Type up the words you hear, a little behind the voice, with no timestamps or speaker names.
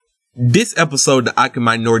This episode of the Awkward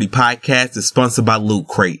Minority Podcast is sponsored by Loot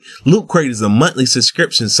Crate. Loot Crate is a monthly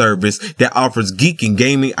subscription service that offers geek and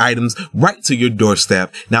gaming items right to your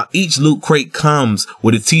doorstep. Now, each Loot Crate comes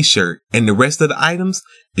with a t-shirt, and the rest of the items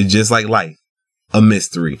is just like life. A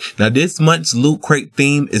mystery. Now, this month's Loot Crate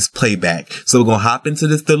theme is playback. So we're going to hop into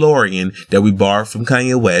this DeLorean that we borrowed from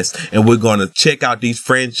Kanye West, and we're going to check out these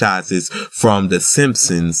franchises from The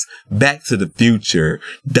Simpsons, Back to the Future,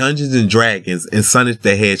 Dungeons and Dragons, and Sonic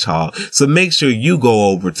the Hedgehog. So make sure you go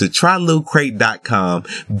over to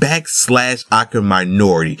trylootcrate.com/Awkward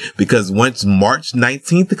Minority, because once March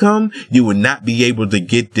 19th come, you will not be able to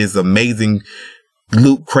get this amazing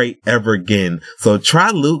Loot Crate ever again. So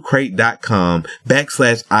try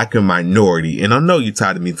lootcrate.com/Awkward Minority. And I know you're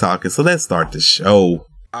tired of me talking, so let's start the show.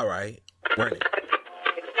 All right, run it.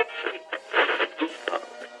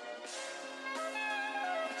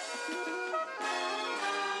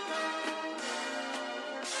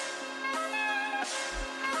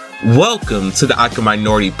 Welcome to the Awkward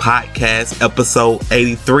Minority Podcast, episode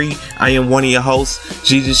 83. I am one of your hosts,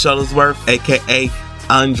 Jesus Shuttlesworth, aka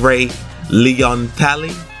Andre Leon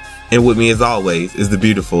Talley, and with me as always is the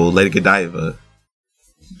beautiful Lady Godiva.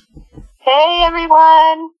 Hey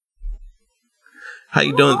everyone! How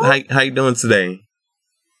you doing? How you doing today?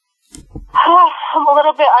 I'm a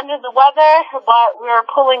little bit under the weather, but we're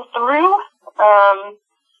pulling through.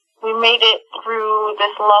 We made it through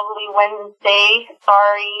this lovely Wednesday.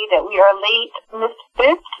 Sorry that we are late,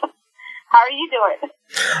 Misfits. How are you doing?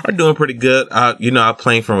 I'm doing pretty good. Our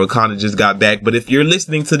plane from Wakanda just got back. But if you're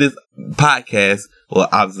listening to this podcast, well,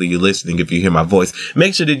 obviously you're listening if you hear my voice.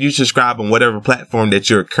 Make sure that you subscribe on whatever platform that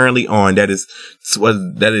you're currently on. That is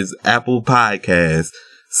Apple Podcasts,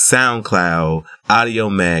 SoundCloud, Audio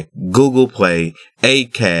Mac, Google Play,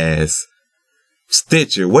 Acast,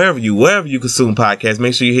 Stitcher, wherever you consume podcasts.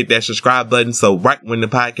 Make sure you hit that subscribe button, so right when the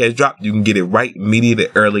podcast drops, you can get it right immediately,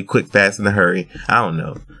 early, quick, fast, in a hurry. I don't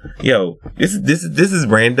know. Yo, this is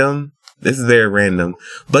random. This is very random.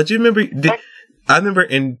 But you remember, I remember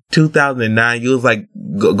in 2009, you was like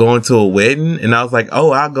going to a wedding, and I was like,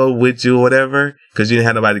 oh, I'll go with you or whatever, because you didn't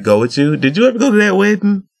have nobody to go with you. Did you ever go to that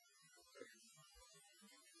wedding?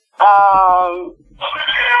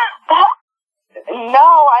 No,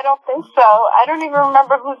 I don't think so. I don't even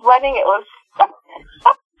remember whose wedding it was.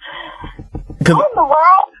 What in the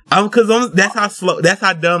world? That's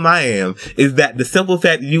how dumb I am. Is that the simple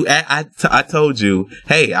fact that I told you,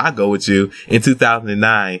 hey, I'll go with you in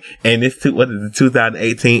 2009, and it's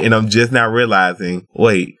 2018, and I'm just now realizing,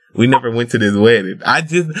 wait, we never went to this wedding. I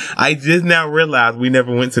just now realized we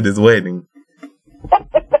never went to this wedding.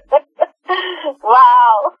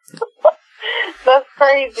 Wow. That's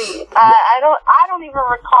crazy. I don't even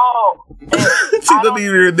recall. She don't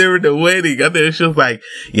even remember the wedding. I think she was like,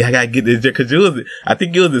 yeah, I gotta get this, because I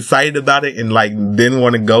think you was excited about it and like didn't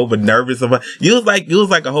want to go but nervous about it. You was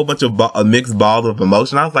like a whole bunch of a mixed ball of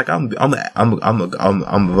emotion. I was like, I'm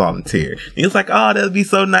a volunteer. He was like, oh, that'd be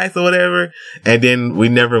so nice or whatever. And then we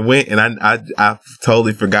never went, and I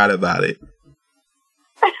totally forgot about it.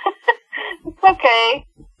 It's okay.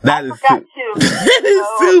 That is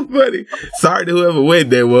too funny. Sorry to whoever went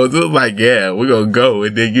there was. It was like, yeah, we're gonna go,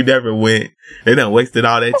 and then you never went. They done wasted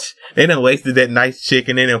all that. They done wasted that nice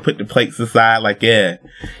chicken. They done put the plates aside. Like, yeah,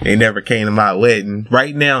 they never came to my wedding.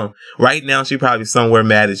 Right now, she probably somewhere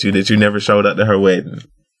mad at you that you never showed up to her wedding.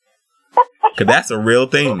 Cause that's a real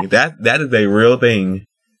thing. That is a real thing.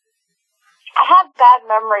 I have bad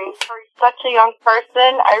memories for such a young person.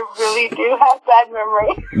 I really do have bad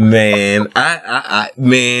memories. Man,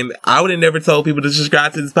 I would have never told people to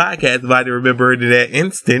subscribe to this podcast if I didn't remember it in that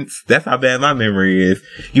instance. That's how bad my memory is.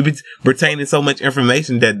 You be retaining so much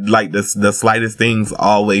information that like the slightest things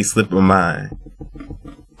always slip my mind.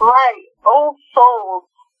 Right, old souls.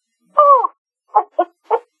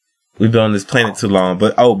 We've been on this planet too long,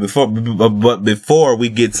 but before we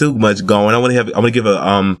get too much going, I want to give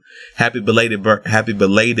a happy belated birthday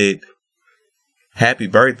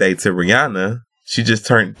to Rihanna. She just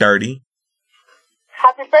turned 30.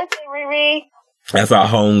 Happy birthday, Riri. That's our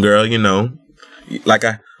home girl, you know. Like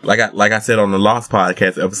I said on the Lost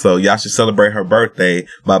Podcast episode, y'all should celebrate her birthday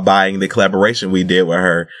by buying the collaboration we did with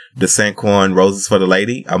her, the Sanquon Roses for the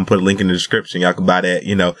Lady. I'm gonna put a link in the description. Y'all can buy that,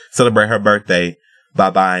 you know, celebrate her birthday by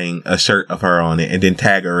buying a shirt of her on it and then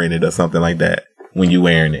tag her in it or something like that when you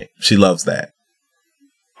wearing it. She loves that.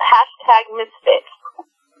 #Misfits.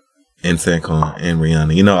 And Sanquon and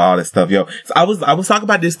Rihanna. You know, all that stuff. Yo, so I was talking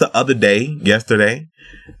about this the other day, yesterday.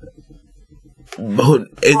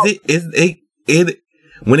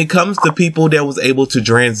 when it comes to people that was able to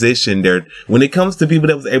transition when it comes to people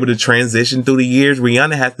that was able to transition through the years,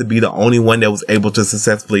 Rihanna has to be the only one that was able to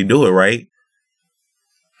successfully do it, right?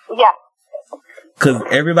 Yeah. Because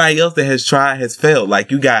everybody else that has tried has failed.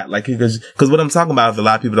 Like, you got, like, because what I'm talking about is a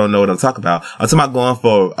lot of people don't know what I'm talking about. I'm talking about going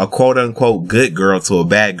for a quote unquote good girl to a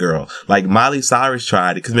bad girl. Like, Miley Cyrus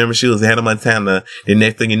tried it. Because remember, she was Hannah Montana. The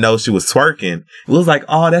next thing you know, she was twerking. It was like,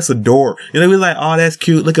 oh, that's adorable. You know, it was like, oh, that's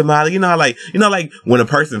cute. Look at Miley. You know, like when a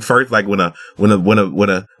person first, like when a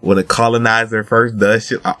colonizer first does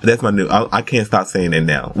shit. That's my new, I can't stop saying that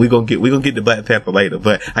now. We're going to get the Black Panther later,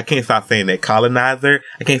 but I can't stop saying that colonizer.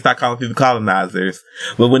 I can't stop calling people colonizers.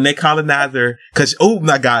 But when that colonizer, cause, oh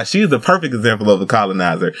my God, she's the perfect example of a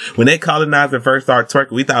colonizer. When that colonizer first started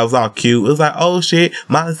twerking, we thought it was all cute. It was like, oh shit,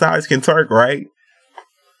 Miley Cyrus can twerk, right?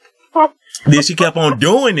 Then she kept on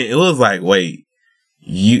doing it. It was like, wait,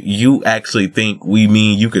 you actually think we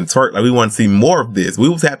mean you can twerk? Like, we want to see more of this. We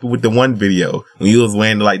was happy with the one video when you was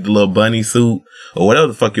wearing like the little bunny suit or whatever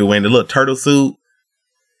the fuck you're wearing, the little turtle suit.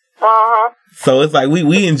 So it's like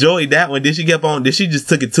we enjoyed that one. Then she just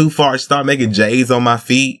took it too far. She started making J's on my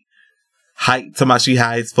feet. She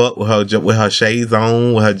high as fuck with her shades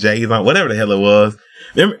on, with her J's on, whatever the hell it was.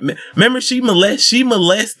 Remember she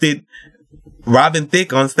molested Robin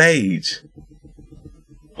Thicke on stage.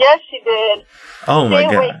 Yes, she did. Oh my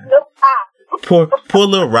God. Poor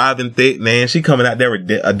little Robin Thicke, man. She coming out there with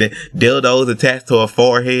dildos attached to her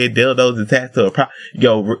forehead, dildos attached to her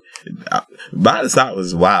Miley Cyrus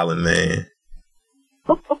was wilding, man.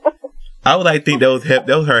 I would like think that was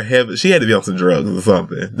her heaven. She had to be on some drugs or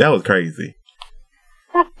something. That was crazy.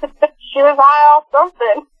 She was high off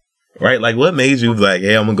something. Right? Like, what made you like,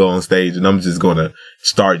 hey, I'm gonna go on stage and I'm just gonna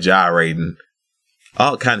start gyrating?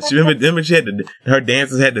 All kind of. Remember she had her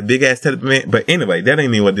dancers had the big ass television. But anyway, that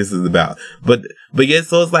ain't even what this is about. But yeah,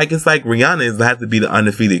 so it's like Rihanna has to be the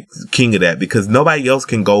undefeated king of that, because nobody else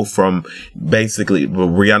can go from basically. Well,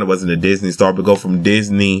 Rihanna wasn't a Disney star, but go from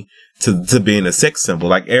Disney to being a sex symbol.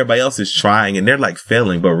 Like, everybody else is trying and they're like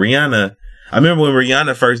failing, but Rihanna. I remember when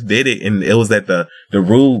Rihanna first did it, and it was at the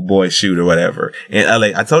Rude Boy shoot or whatever in LA.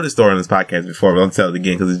 I told this story on this podcast before, but I'll tell it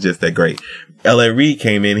again because it's just that great. L.A. Reid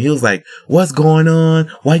came in and he was like, what's going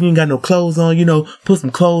on? Why you ain't got no clothes on? You know, put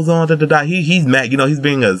some clothes on, He's mad. You know, he's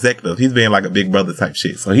being an executive. He's being like a big brother type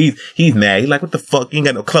shit. So he's mad. He's like, what the fuck? You ain't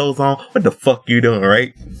got no clothes on? What the fuck you doing,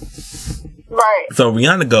 right? Right. So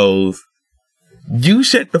Rihanna goes, you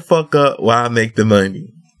shut the fuck up while I make the money.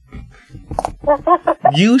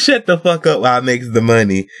 You shut the fuck up while I make the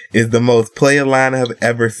money is the most player line I've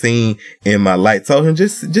ever seen in my life. Told him,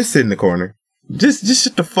 just sit in the corner. Just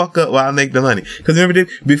shut the fuck up while I make the money. Cause remember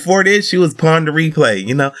before this, she was Pon de Replay,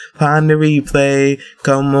 you know, Pon de Replay.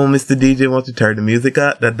 Come on, Mr. DJ, won't you turn the music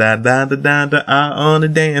up? Da da da da da da on the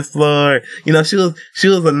dance floor. You know, she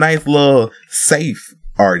was a nice little safe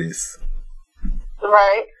artist.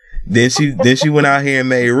 Right. Then she went out here and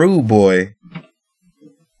made Rude Boy.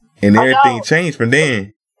 And everything changed from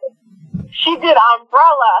then. She did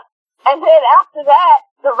Umbrella. And then after that,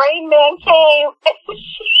 the Rain Man came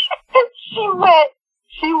and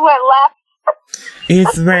she went left.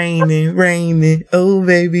 It's raining. Oh,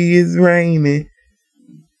 baby, it's raining.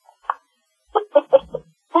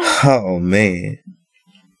 Oh, man.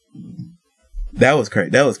 That was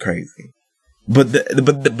crazy. But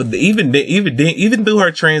even through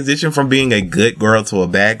her transition from being a good girl to a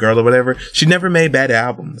bad girl or whatever, she never made bad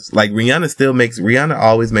albums. Like, Rihanna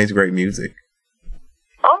always makes great music.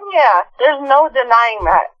 Oh yeah, there's no denying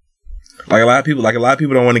that. Like a lot of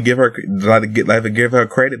people don't want to give her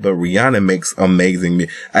credit, but Rihanna makes amazing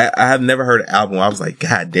music. I have never heard an album where I was like,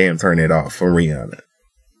 God damn, turn it off for Rihanna.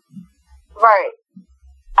 Right.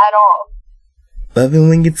 At all. Love it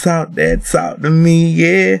when you talk to me,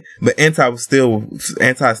 yeah. But Anti still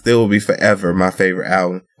will be forever my favorite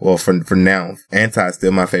album. Well, for now, Anti is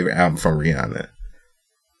still my favorite album from Rihanna.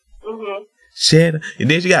 Mhm. And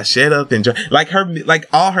then she got Shut Up and like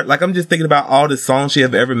I'm just thinking about all the songs she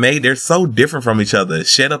have ever made. They're so different from each other.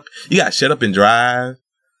 You got Shut Up and Drive.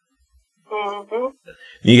 Mhm.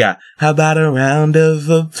 You got How About a Round of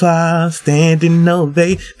Applause, Standing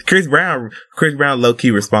Ovation. Chris Brown low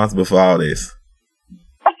key responsible for all this.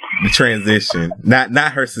 The transition,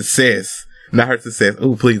 not her success. Not her success.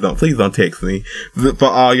 Oh, please don't text me for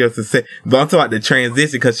all your success. But I'm talking about the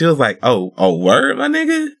transition, because she was like, oh, word, my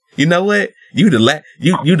nigga. You know what? You the last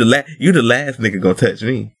nigga gonna touch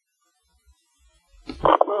me.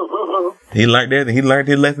 He learned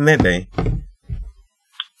his lesson that day.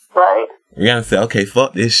 Right. Rihanna said, okay,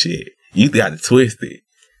 fuck this shit. You got to twist it.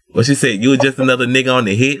 What she said, you were just another nigga on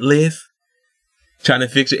the hit list, trying to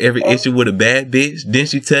fix every issue with a bad bitch. Didn't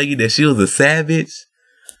she tell you that she was a savage?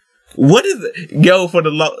 What is it? Yo, for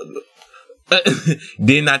the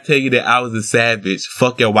didn't I tell you that I was a savage?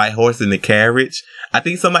 Fuck your white horse in the carriage. I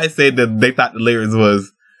think somebody said that they thought the lyrics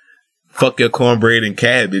was fuck your cornbread and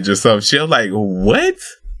cabbage or something. She was like, what?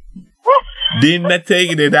 Didn't I tell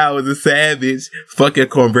you that I was a savage? Fuck your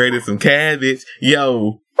cornbread and some cabbage.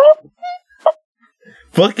 Yo.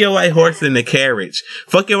 Fuck your white horse in the carriage.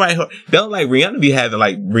 Fuck your white horse. Don't like Rihanna be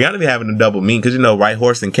having a double meaning because white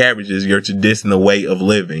horse and carriage is your traditional way of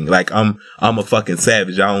living. Like I'm a fucking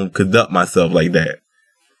savage. I don't conduct myself like that.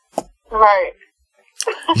 Right.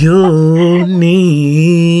 You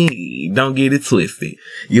need, don't get it twisted.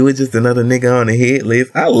 You were just another nigga on the hit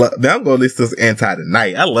list. I'm gonna listen to Anti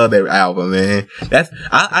tonight. I love that album, man.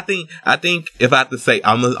 I think if I have to say,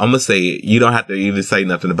 I'm gonna say it. You don't have to even say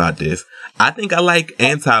nothing about this. I think I like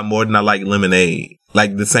Anti more than I like Lemonade.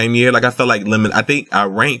 Like the same year, like I felt like I think I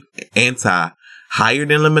ranked Anti higher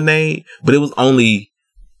than Lemonade, but it was only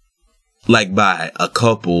like by a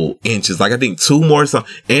couple inches. Like I think 2 more songs.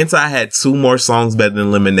 Anti had 2 more songs better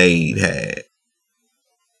than Lemonade had.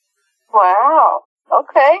 Wow.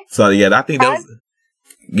 Okay. So yeah, I think that was.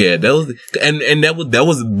 Yeah, that was, and that was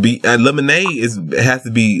Lemonade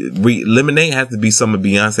Lemonade has to be some of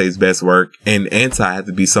Beyonce's best work, and Anti has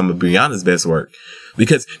to be some of Rihanna's best work,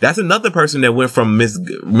 because that's another person that went from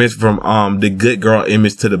the good girl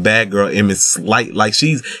image to the bad girl image. Like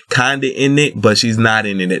she's kind of in it, but she's not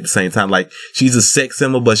in it at the same time. Like she's a sex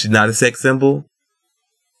symbol, but she's not a sex symbol.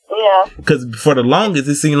 Yeah. Because for the longest,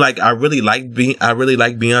 it seemed like I really liked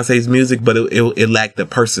Beyonce's music, but it lacked the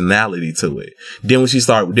personality to it. Then when she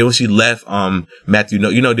left Matthew,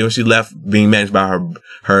 then when she left being managed by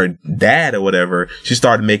her dad or whatever, she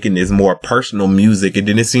started making this more personal music, and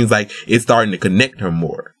then it seems like it's starting to connect her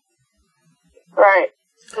more. Right.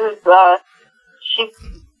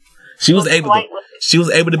 She was able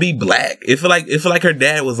to be black. It feel like her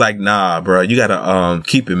dad was like, nah, bro, you gotta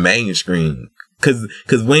keep it mainstream. Cause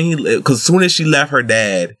soon as she left her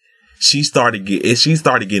dad, she started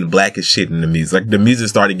getting black as shit in the music. Like the music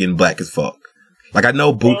started getting black as fuck. Like I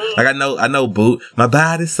know Boot. Like I know Boot. My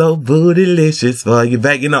body's so bootylicious for you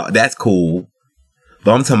back. That's cool.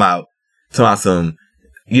 But I'm talking about some.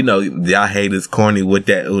 Y'all haters corny with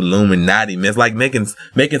that Illuminati man. It's like making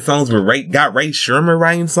songs with Ray Sherman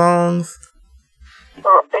writing songs.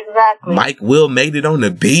 Exactly. Mike Will made it on the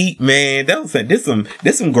beat, man. This some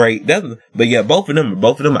great. But yeah, both of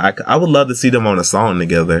them. I would love to see them on a song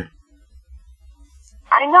together.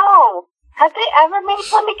 I know. Have they ever made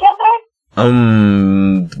one together?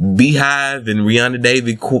 Beehive and Rihanna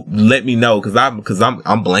David, let me know because I'm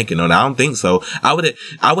blanking on it. I don't think so. I would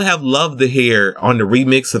have loved to hear on the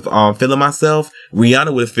remix of Feeling Myself.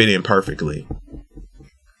 Rihanna would have fit in perfectly.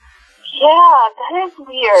 Yeah, that is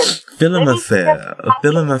weird. Feeling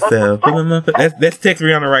myself. Let's text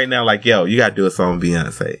Rihanna right now. Like, yo, you gotta do a song with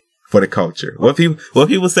Beyonce for the culture. What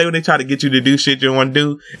people say when they try to get you to do shit you don't want to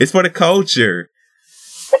do? It's for the culture.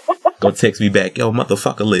 Go text me back, yo,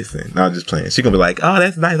 motherfucker, listen. No, I'm just playing. She gonna be like, oh,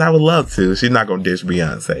 that's nice. I would love to. She's not gonna dish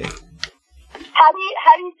Beyonce. How do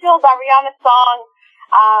you feel about Rihanna's song?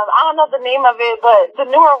 I don't know the name of it, but the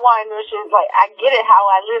newer one, which is like, I get it how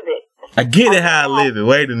I live it. I get it how I live it.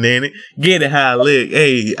 Wait a minute. Get it how I live.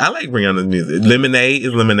 Hey, I like Rihanna's music. Lemonade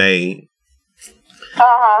is Lemonade.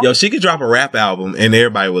 Yo, she could drop a rap album and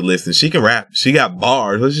everybody would listen. She can rap. She got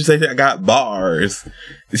bars. What she say? I got bars.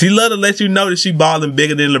 She love to let you know that she balling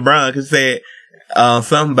bigger than LeBron. Cause she said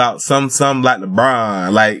something about something like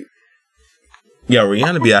LeBron. Like, yo,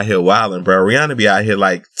 Rihanna be out here wilding, bro. Rihanna be out here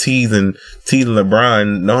like teasing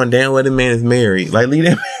LeBron, knowing damn well the man is married. Like, leave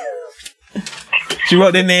that man. She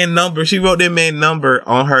wrote that man number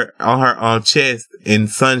on her chest in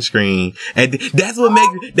sunscreen, and that's what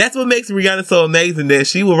makes Rihanna so amazing. That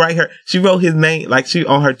she wrote his name like she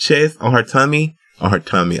on her chest, on her tummy. I feel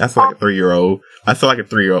like a 3-year-old.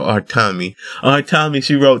 On her tummy,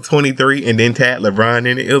 she wrote 23 and then tagged LeBron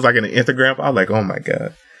in it. It was like an Instagram. I was like, oh my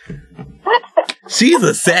god. She's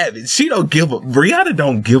a savage. Rihanna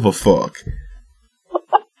don't give a fuck.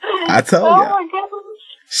 I told ya.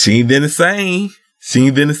 She ain't been the same. She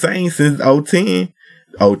ain't been the same since 2010.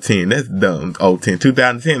 2010, that's dumb.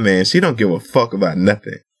 2010, man. She don't give a fuck about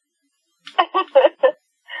nothing.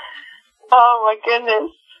 Oh my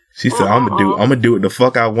goodness. She said, I'm gonna do what the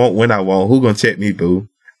fuck I want when I want. Who gonna check me, boo?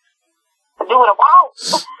 Do what I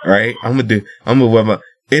want. Right? I'm gonna wear my.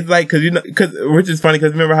 It's like, which is funny,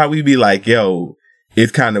 cause remember how we be like, yo,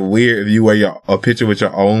 it's kind of weird if you wear a picture with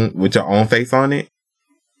your own face on it.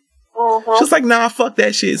 Mm-hmm. She's like, nah, fuck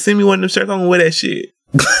that shit. Send me one of them shirts. I'm gonna wear that shit.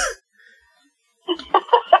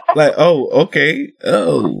 Like, oh, okay.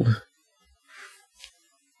 Oh.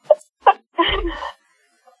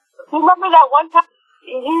 You remember that one time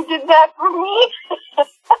you did that for me?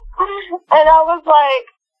 And I was like,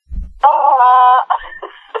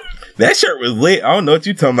 That shirt was lit. I don't know what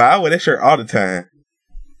you talking about. I wear that shirt all the time.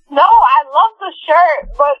 No, I love the shirt,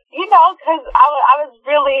 but, you know, because I was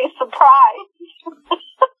really surprised.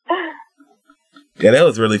 Yeah, that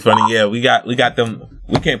was really funny. Yeah, we got them.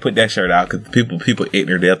 We can't put that shirt out because people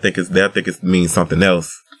ignorant. They'll think it means something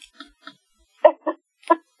else.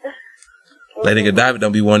 Lady Godiva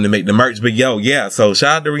don't be wanting to make the merch, but yo, yeah. So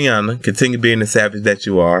shout out to Rihanna. Continue being the savage that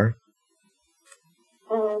you are.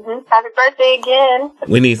 Happy birthday again.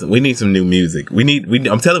 We need some new music.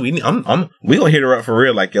 I'm telling you, we gonna hit her up for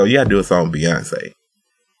real. Like, yo, you gotta do a song with Beyonce.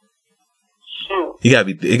 Shoot. It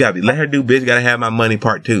gotta be. Let her do Bitch Gotta Have My Money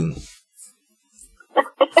Part 2.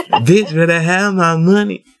 Bitch better have my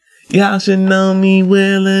money. Y'all should know me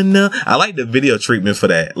well enough. I like the video treatment for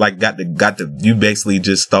that. Like, you basically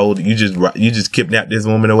just stole, you just kidnapped this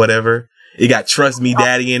woman or whatever. It got Trust Me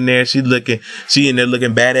Daddy in there. She in there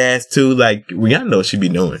looking badass too. Like, Rihanna knows what she be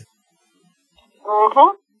doing.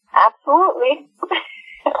 Absolutely.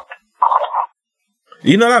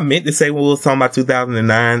 You know what I meant to say when we was talking about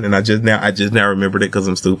 2009, and I just now remembered it because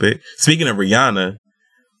I'm stupid. Speaking of Rihanna,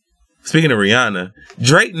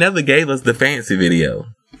 Drake never gave us the Fancy video.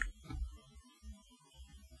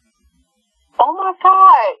 Oh my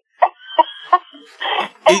God!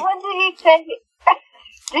 And when did he say?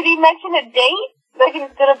 Did he mention a date? Like he's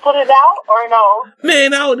gonna put it out or no?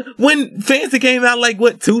 Man, when Fancy came out, like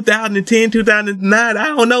what, 2010, 2009? I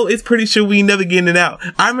don't know. It's pretty sure we never getting it out.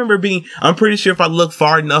 I'm pretty sure if I look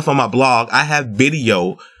far enough on my blog, I have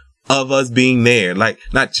video of us being there. Like,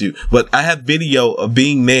 not you, but I have video of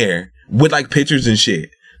being there with like pictures and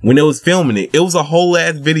shit. When it was filming it was a whole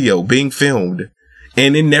ass video being filmed,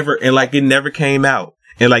 and it never came out.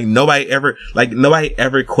 And like nobody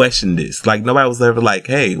ever questioned this. Like nobody was ever like,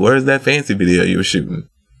 "Hey, where's that Fancy video you were shooting?"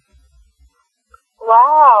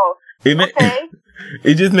 Wow. Okay.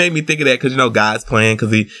 It just made me think of that because, you know, God's plan,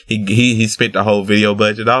 because he spent the whole video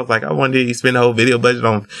budget. I was like, I wonder if he spent the whole video budget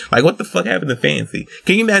on, like, what the fuck happened to Fancy?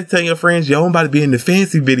 Can you imagine telling your friends, yo, I'm about to be in the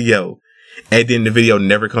Fancy video, and then the video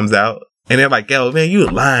never comes out? And they're like, yo, man, you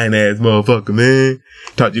a lying ass motherfucker, man.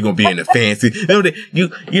 Thought you gonna be in the Fancy.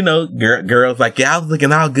 You know, girls like, yeah, I was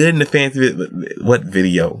looking all good in the Fancy. What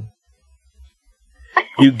video?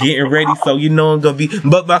 You getting ready, so you know I'm gonna be.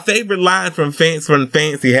 But my favorite line from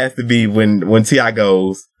Fancy has to be when T.I.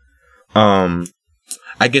 goes, I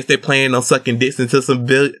guess they're planning on sucking dicks until some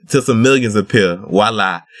millions appear.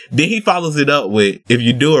 Voila. Then he follows it up with, if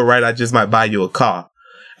you do it right, I just might buy you a car.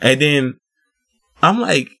 And then I'm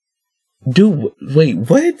like, dude, wait,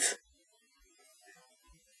 what?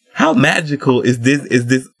 How magical is this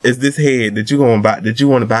head that you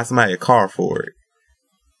want to buy somebody a car for it?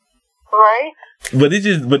 Right. But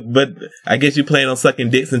but I guess you plan on sucking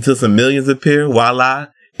dicks until some millions appear. Voila.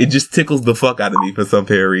 It just tickles the fuck out of me for some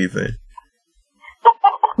fair reason.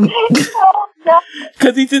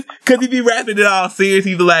 Cause he be rapping it all serious.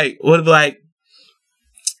 He be like,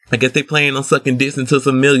 I guess they planning on sucking dicks until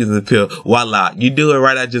some millions appear. Voila. You do it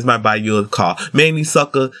right, I just might buy you a car. Many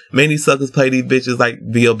suckers play these bitches like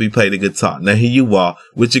B.O.B. play the guitar. Now here you are,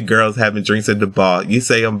 with your girls having drinks at the bar. You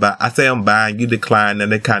say I say I'm buying, you decline,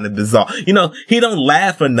 and they're kind of bizarre. You know, he don't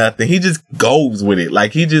laugh or nothing. He just goes with it.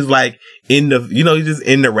 Like, he just like he's just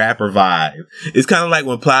in the rapper vibe. It's kind of like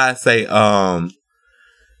when Plies say,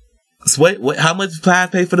 what, how much Plies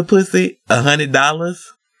pay for the pussy? $100?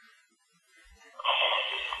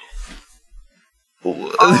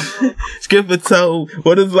 Skipper told,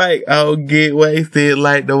 what is like, oh, get wasted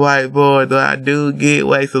like the white boy. Do I do get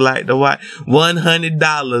wasted like the white?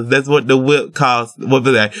 $100. That's what the whip cost. What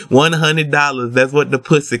was that? $100. That's what the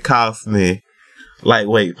pussy cost me. Like,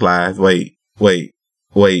 wait, Plies. Wait.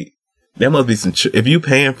 There must be some, if you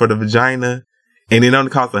paying for the vagina and it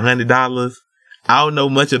only costs $100, I don't know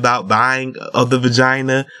much about buying of the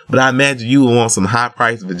vagina, but I imagine you would want some high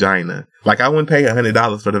priced vagina. Like, I wouldn't pay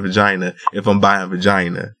 $100 for the vagina if I'm buying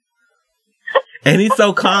vagina. And he's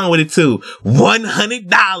so calm with it too.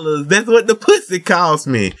 $100. That's what the pussy cost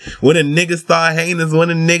me. When a nigga start hating is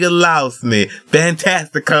when a nigga lost me.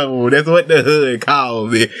 Fantastical. That's what the hood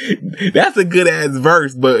calls it. That's a good ass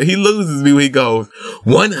verse, but he loses me when he goes,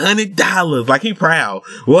 $100. Like, he proud.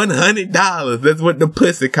 $100. That's what the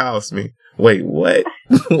pussy cost me. Wait, what?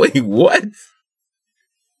 Wait, what?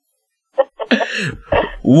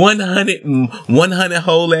 100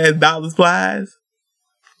 whole ass dollars, Plies.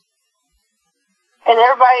 And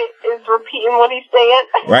everybody is repeating what he's saying.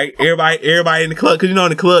 Right? Everybody in the club. Cause you know,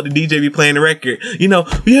 in the club, the DJ be playing the record. You know,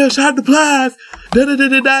 yeah, shout out to Plies. Da da da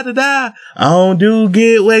da da da da. I don't do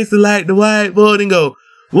get wasted like the white boy. And go,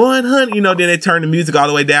 $100. You know, then they turn the music all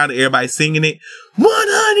the way down to everybody singing it.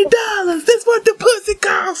 $100. That's what the pussy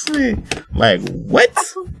cost me. Like, what?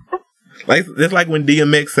 Like, that's like when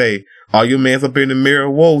DMX say, all your mans up in the mirror,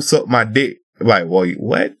 whoa, suck my dick. Like, whoa,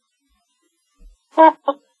 what?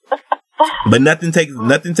 But nothing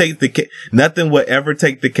will ever take the cake. Nothing will ever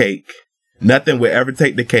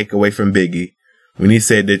take the cake away from Biggie. When he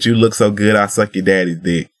said that you look so good, I'll suck your daddy's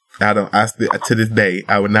dick. To this day,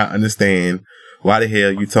 I would not understand why the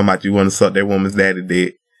hell you talking about you want to suck that woman's daddy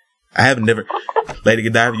dick. I have never, Lady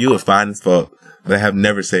Godiva, you were fine as fuck, but I have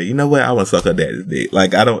never said, you know what, I want to suck her daddy's dick.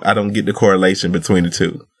 Like, I don't get the correlation between the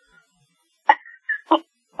two.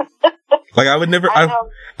 Like, I would never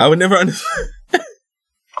understand. I would never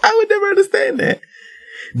understand that.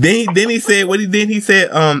 Then he said, he said,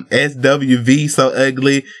 SWV so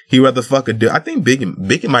ugly, he rather fuck a dude. I think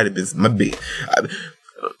Biggie might have been my big.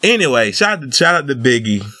 Anyway, shout out to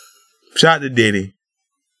Biggie. Shout out to Diddy.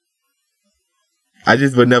 I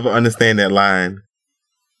just would never understand that line.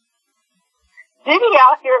 Diddy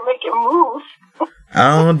out here making moves.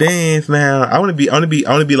 I don't dance now. I want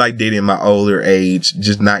to be like Diddy in my older age,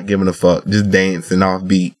 just not giving a fuck, just dancing off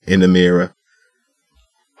beat in the mirror.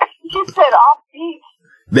 You said off beat.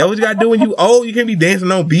 That what you gotta do when you old. You can't be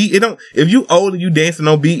dancing on beat. If you old and you dancing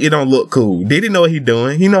on beat, it don't look cool. Diddy know what he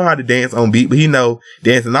doing. He know how to dance on beat, but he know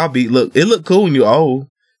dancing off beat it look cool when you old.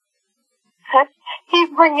 He's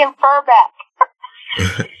bringing fur back.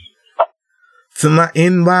 To my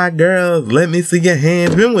NY girls, let me see your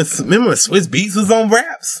hands. Remember when Swiss Beats was on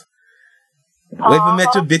raps? Waving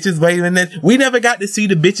at your bitches, waving at. We never got to see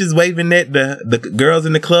the bitches waving at the girls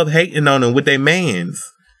in the club hating on them with their mans.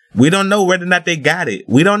 We don't know whether or not they got it.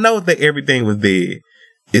 We don't know if everything was dead.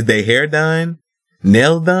 Is their hair done?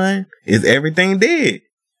 Nails done? Is everything dead?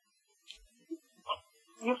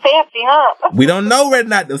 You fancy, huh? We don't know whether or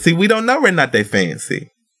not. See, we don't know whether or not they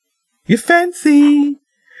fancy. You fancy.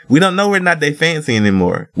 We don't know whether or not they fancy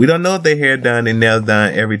anymore. We don't know if their hair done and nails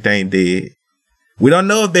done, everything dead. We don't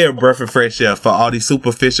know if they're a breath of fresh air for all these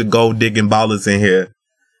superficial gold digging ballers in here.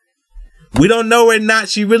 We don't know whether or not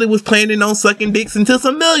she really was planning on sucking dicks until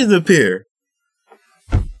some millions appear.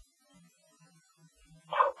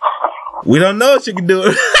 We don't know if she can do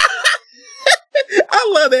it.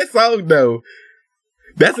 I love that song though.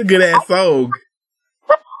 That's a good ass song.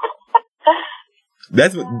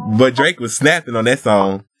 But Drake was snapping on that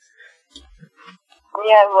song.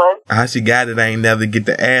 Yeah, it was. How she got it, I ain't never get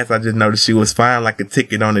the ass. I just noticed she was fine like a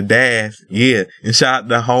ticket on the dash. Yeah. And shout out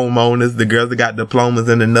to homeowners, the girls that got diplomas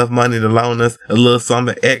and enough money to loan us a little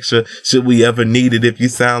something extra should we ever need it. If you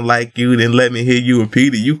sound like you, then let me hear you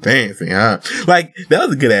repeat it. You fancy, huh? Like, that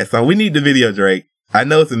was a good ass song. We need the video, Drake. I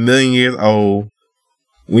know it's 1,000,000 years old.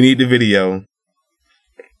 We need the video.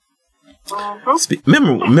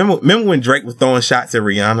 Mm-hmm. Remember when Drake was throwing shots at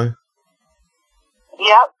Rihanna?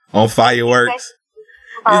 Yep. On fireworks?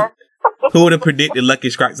 Who would have predicted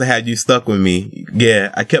Lucky Strikes to have you stuck with me?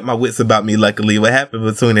 Yeah, I kept my wits about me, luckily. What happened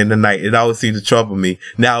between in the night? It always seemed to trouble me.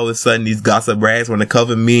 Now all of a sudden these gossip rags want to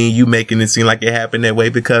cover me and you making it seem like it happened that way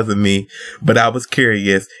because of me. But I was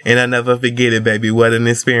curious and I never forget it, baby. What an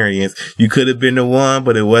experience. You could have been the one,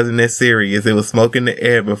 but it wasn't that serious. It was smoke in the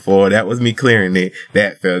air before. That was me clearing it.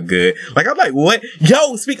 That felt good. Like, I'm like, what?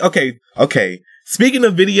 Yo, okay. Speaking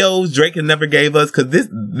of videos Drake has never gave us, cause this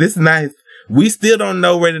is not his. We still don't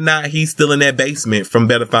know whether or not he's still in that basement from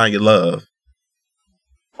Better Find Your Love.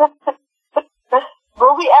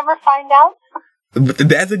 Will we ever find out?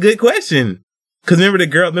 That's a good question. Cause remember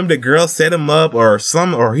the girl set him up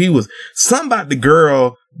he was something about the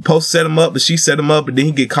girl post set him up, but she set him up and then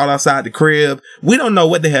he get caught outside the crib. We don't know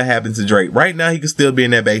what the hell happened to Drake. Right now he could still be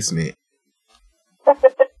in that basement. Talking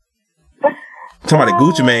about a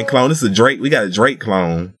Gucci Mane clone. This is a Drake. We got a Drake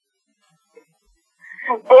clone.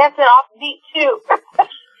 Dancing off beat too.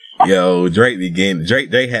 Yo, Drake again.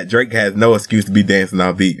 Drake has no excuse to be dancing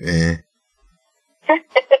off beat, man.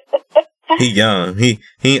 He young. He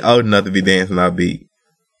ain't old enough to be dancing off beat.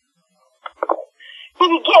 He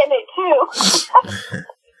be getting it too.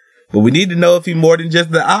 But we need to know if he more than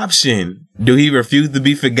just the option. Do he refuse to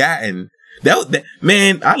be forgotten?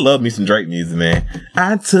 Man, I love me some Drake music, man.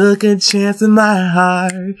 I took a chance in my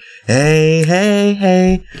heart. Hey, hey,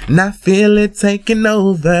 hey. Not feel it taking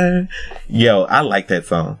over. Yo, I like that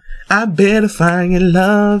song. I better find your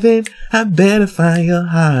loving. I better find your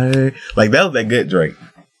heart. Like, that was that good Drake.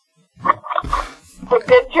 The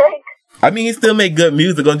good Drake? I mean, he still make good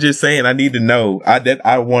music. I'm just saying, I need to know.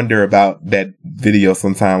 I wonder about that video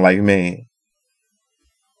sometime. Like, man,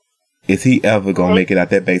 is he ever gonna make it out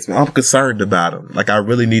that basement? I'm concerned about him. Like, I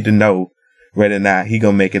really need to know whether or not he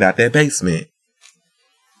gonna make it out that basement.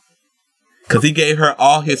 Cause he gave her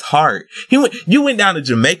all his heart. You went down to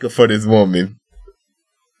Jamaica for this woman.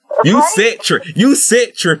 You said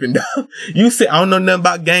tripping, dog. You said, I don't know nothing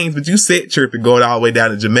about gangs, but you said tripping going all the way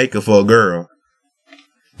down to Jamaica for a girl.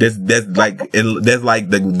 That's like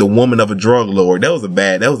the woman of a drug lord. That was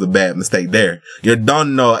a bad mistake there. You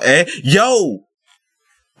don't know, yo.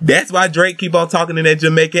 That's why Drake keep on talking in that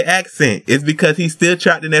Jamaican accent. It's because he's still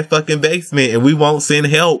trapped in that fucking basement and we won't send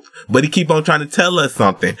help. But he keep on trying to tell us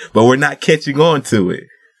something, but we're not catching on to it.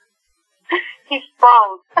 He's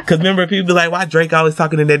strong. Cause remember, people be like, why Drake always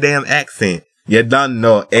talking in that damn accent? You don't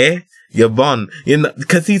know, You're born. You know,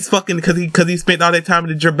 cause he spent all that time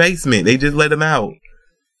in the basement. They just let him out.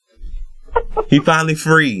 He finally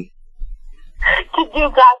free. To do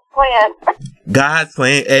God's plan. God's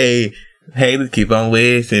plan, hey, let's keep on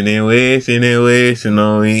wishing and wishing and wishing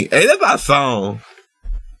on me. Hey, that's our song.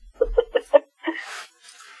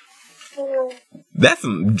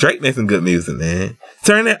 Drake made some good music, man.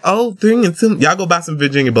 Turn that old thing into, y'all go buy some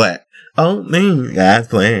Virginia Black. Oh man, God's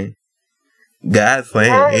plan.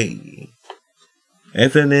 Hey.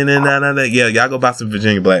 Yeah, y'all go buy some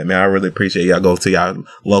Virginia Black, man. I really appreciate y'all go to y'all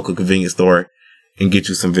local convenience store and get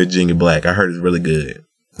you some Virginia Black. I heard it's really good.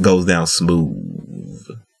 Goes down smooth.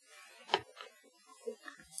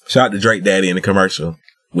 Shout out to Drake Daddy in the commercial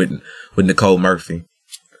with Nicole Murphy.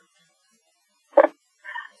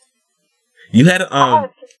 You had I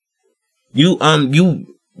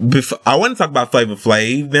want to talk about Flavor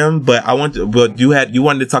Flav you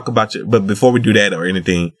wanted to talk about but before we do that or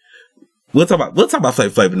anything, we'll talk about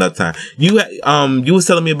Flavor Flav another time. You was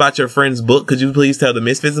telling me about your friend's book. Could you please tell the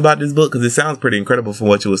Misfits about this book? Because it sounds pretty incredible from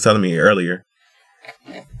what you was telling me earlier.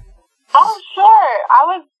 Oh, sure.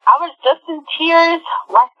 I was just in tears,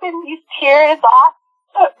 wiping these tears off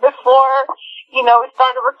before, we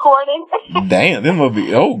started recording. Damn, this must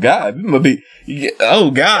be, oh God.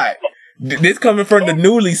 This coming from the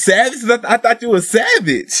newly savage? I thought you was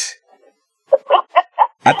savage.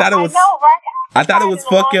 I thought it was, I know, right? I thought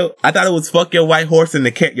it was fuck your white horse and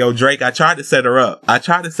the cat. Yo, Drake, I tried to set her up.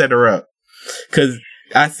 Cause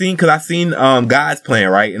I seen God's Plan,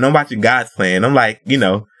 right? And I'm watching God's Plan. I'm like,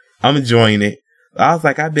 I'm enjoying it. I was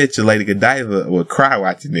like, I bet you Lady Godiva would cry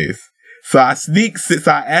watching this. So I asked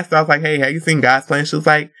her, I was like, hey, have you seen God's Plan? She was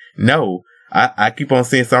like, no. I keep on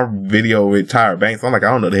seeing some video with Tyra Banks. I'm like,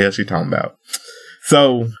 I don't know the hell she talking about.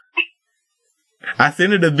 So I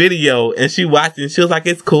sent her the video and she watched it and she was like,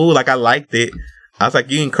 it's cool. Like, I liked it. I was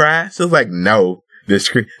like, you didn't cry? She was like, no.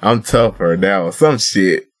 I'm tougher now or some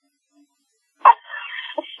shit.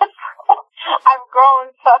 I'm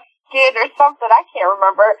growing tough skin or something. I can't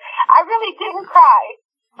remember. I really didn't cry.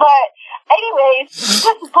 But anyways,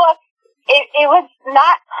 this book, it was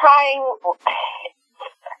not crying.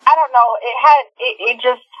 I don't know. It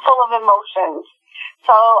just full of emotions.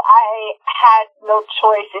 So I had no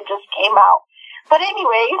choice. It just came out. But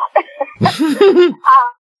anyways,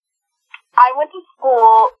 I went to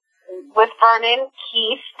school with Vernon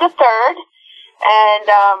Keith III, and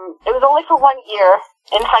it was only for 1 year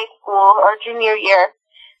in high school or junior year.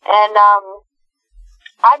 And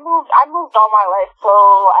I moved all my life, so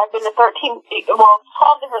I've been to 12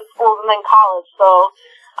 different schools and then college. So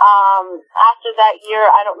after that year,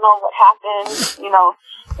 I don't know what happened.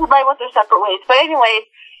 Everybody went their separate ways. But anyways,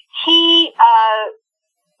 he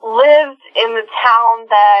lives in the town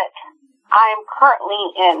that I am currently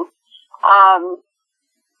in.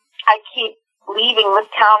 I keep leaving this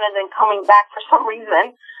town and then coming back for some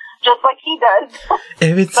reason, just like he does.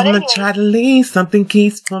 Every time I try to leave, something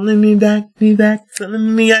keeps pulling me back,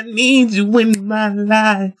 telling me I need you in my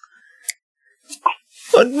life.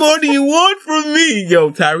 What more do you want from me?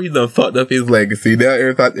 Yo, Tyrese done fucked up his legacy. Now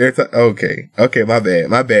every time, okay, my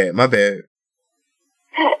bad.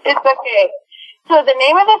 It's okay. So the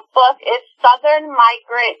name of this book is Southern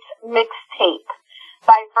Migrant Mixtape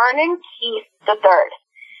by Vernon Keith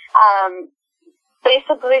III.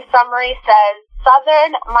 Basically, summary says,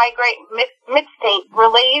 Southern Migrant Mixtape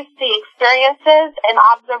relays the experiences and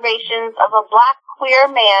observations of a black queer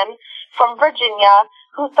man from Virginia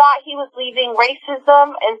who thought he was leaving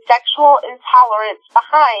racism and sexual intolerance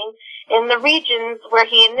behind in the regions where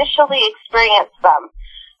he initially experienced them.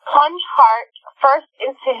 Plunge heart first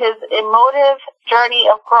into his emotive journey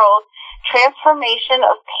of growth, transformation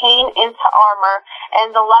of pain into armor,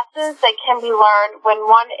 and the lessons that can be learned when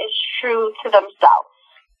one is true to themselves.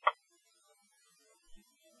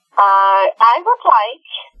 I would like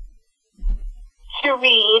to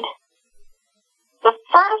read the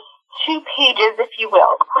first 2 pages, if you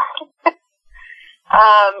will,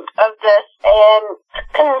 of this, and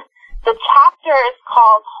the chapter is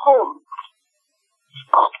called Home.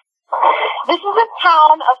 This is a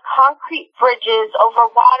town of concrete bridges over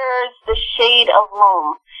waters the shade of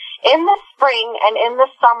loam. In the spring and in the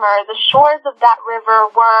summer, the shores of that river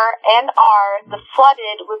were and are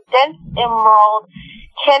flooded with dense emerald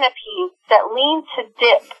canopies that lean to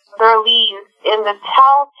dip their leaves in the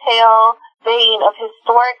telltale vein of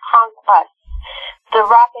historic conquests the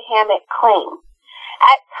Rappahannock claim.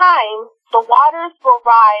 At times, the waters will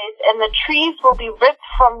rise and the trees will be ripped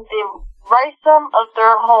from the rhizome of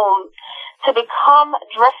their homes to become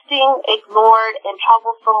drifting, ignored, and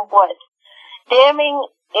troublesome wood, damming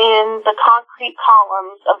in the concrete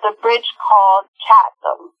columns of the bridge called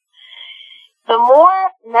chasm. The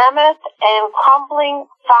more mammoth and crumbling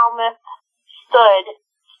Falmouth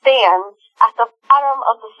stands at the bottom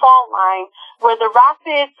of the fault line where the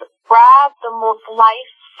rapids grab the most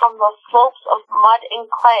life from the slopes of mud and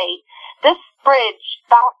clay. This bridge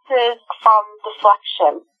bounces from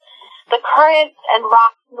deflection. The currents and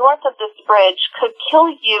rocks north of this bridge could kill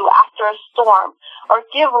you after a storm or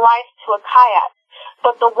give life to a kayak.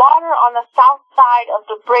 But the water on the south side of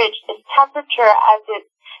the bridge is temperature as it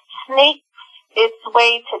snakes its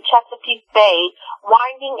way to Chesapeake Bay,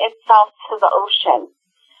 winding itself to the ocean.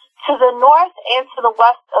 To the north and to the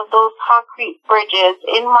west of those concrete bridges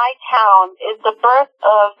in my town is the birth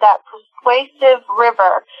of that persuasive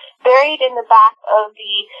river buried in the back of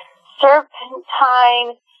the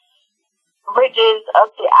serpentine ridges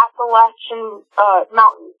of the Appalachian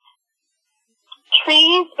Mountains.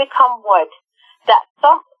 Trees become wood that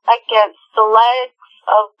thump against the legs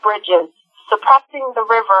of bridges, suppressing the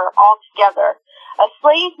river altogether. A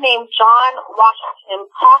slave named John Washington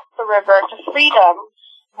crossed the river to freedom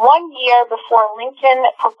 1 year before Lincoln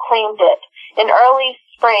proclaimed it. In early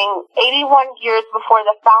spring, 81 years before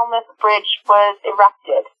the Falmouth Bridge was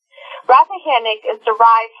erected. Rappahannock is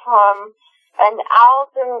derived from an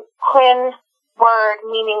Algonquin word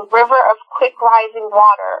meaning river of quick rising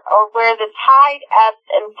water, or where the tide ebbs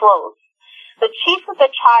and flows. The chief of the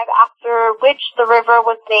tribe after which the river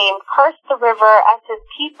was named cursed the river as his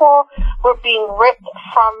people were being ripped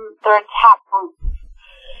from their taproots.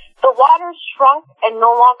 The waters shrunk and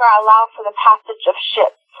no longer allowed for the passage of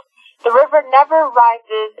ships. The river never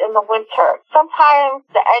rises in the winter. Sometimes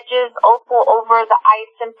the edges opal over the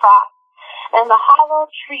ice and frost, and the hollow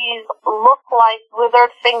trees look like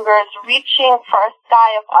withered fingers reaching for a sky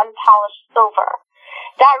of unpolished silver.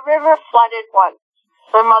 That river flooded once.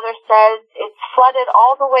 My mother says it's flooded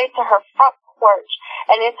all the way to her front porch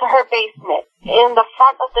and into her basement, in the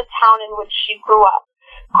front of the town in which she grew up.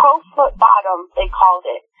 Crowfoot Bottom, they called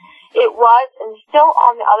it. It was and still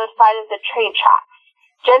on the other side of the train tracks,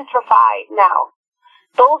 gentrified now.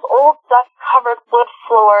 Those old dust-covered wood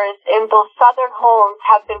floors in those southern homes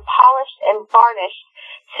have been polished and varnished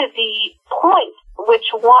to the point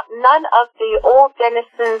which none of the old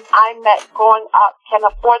denizens I met growing up can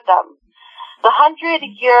afford them. The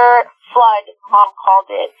 100-year flood, Mom called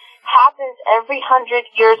it, happens every 100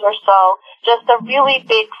 years or so, just a really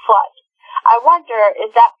big flood. I wonder,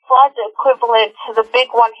 is that flood the equivalent to the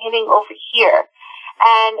big one hitting over here?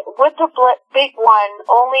 And would the big one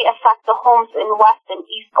only affect the homes in West and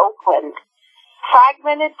East Oakland?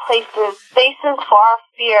 Fragmented places, spaces for our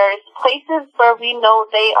fears, places where we know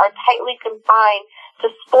they are tightly confined to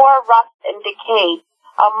spore, rust, and decay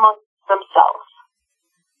amongst themselves.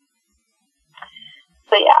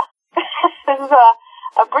 So yeah, this is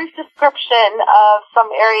a brief description of some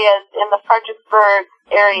areas in the Fredericksburg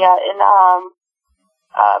area in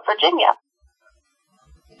Virginia.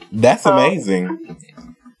 That's amazing.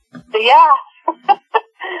 Yeah.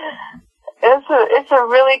 It's a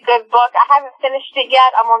really good book. I haven't finished it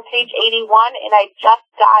yet. I'm on page 81, and I just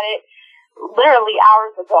got it literally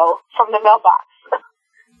hours ago from the mailbox.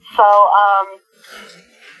 So,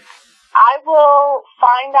 I will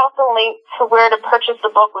find out the link to where to purchase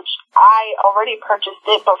the book, which I already purchased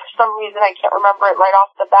it, but for some reason I can't remember it right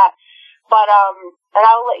off the bat. But, and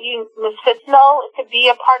I'll let you, Ms. Fitz, know it could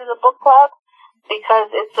be a part of the book club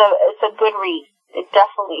because it's a good read. It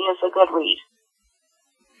definitely is a good read.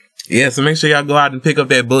 Yeah, so make sure y'all go out and pick up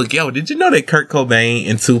that book. Yo, did you know that Kurt Cobain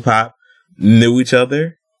and Tupac knew each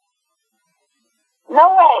other? No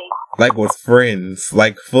way. Like, was friends.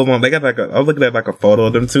 Like, full on. They got like I was looking at like a photo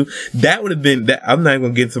of them two. That would have been that. I'm not even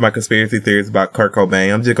gonna get into my conspiracy theories about Kurt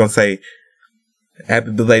Cobain. I'm just gonna say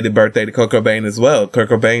happy belated birthday to Kurt Cobain as well. Kurt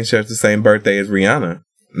Cobain shares the same birthday as Rihanna.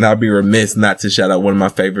 And I'd be remiss not to shout out one of my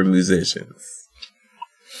favorite musicians.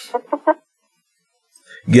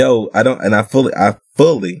 Yo, I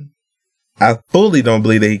fully don't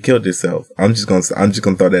believe that he killed himself. I'm just gonna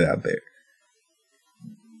throw that out there.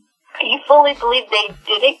 You fully believe they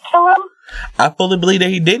didn't kill him? I fully believe that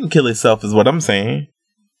he didn't kill himself is what I'm saying.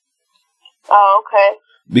 Oh, okay.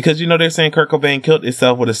 Because they're saying Kurt Cobain killed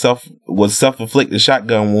himself with a self-inflicted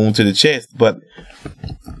shotgun wound to the chest, but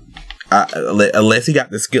unless he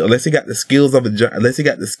got the skills of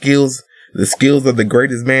the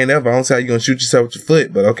greatest man ever, I don't see how you're gonna shoot yourself with your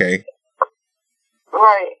foot. But okay,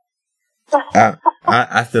 right.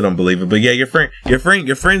 I still don't believe it. But yeah, your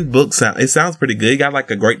friend's book sounds pretty good. He got like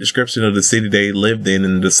a great description of the city they lived in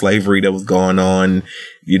and the slavery that was going on,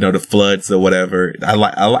 the floods or whatever. I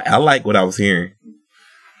like what I was hearing.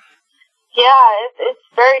 Yeah, it's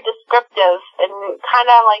very descriptive and kind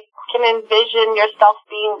of like can envision yourself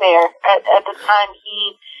being there at the time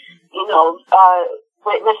he,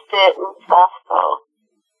 witnessed it and stuff. So.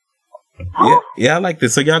 Yeah, I like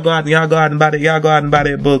this. So y'all go out and buy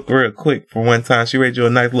that book real quick for one time. She read you a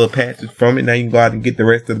nice little passage from it. Now you can go out and get the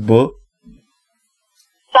rest of the book.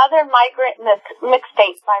 Southern Migrant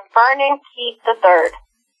Mixtape by Vernon Keith III.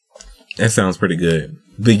 That sounds pretty good.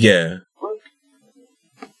 But yeah.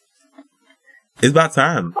 It's about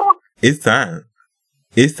time. It's time,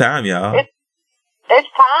 y'all. It's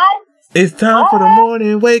time? It's time for the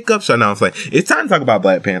morning wake up show. No, I'm saying it's time to talk about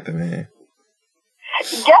Black Panther, man.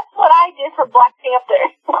 Guess what I did for Black Panther?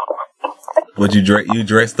 What you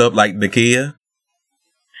dressed up like Nakia?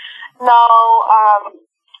 No,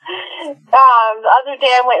 the other day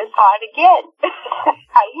I went and saw it again.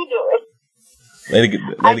 How you doing? Let it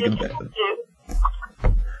get better.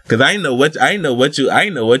 Cause I know what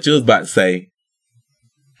you was about to say.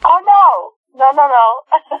 Oh no.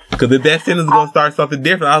 Because if that sentence is gonna start something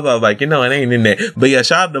different, I was like, it ain't in there. But yeah,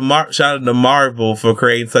 shout out to Marvel for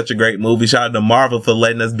creating such a great movie. Shout out to Marvel for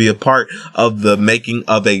letting us be a part of the making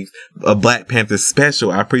of a Black Panther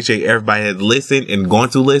special. I appreciate everybody that listened and going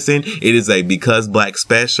to listen. It is a Because Black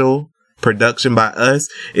special production by us.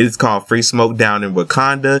 It is called Free Smoke Down in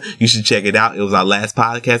Wakanda. You should check it out. It was our last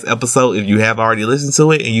podcast episode. If you have already listened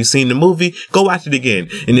to it and you've seen the movie, go watch it again.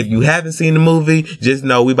 And if you haven't seen the movie, just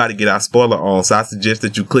know we about to get our spoiler on. So I suggest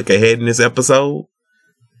that you click ahead in this episode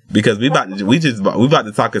because we about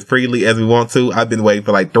to talk as freely as we want to. I've been waiting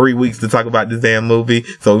for like 3 weeks to talk about this damn movie,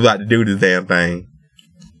 so we about to do this damn thing.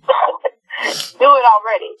 Do it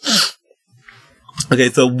already. Okay,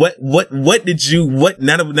 so what did you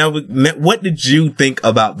think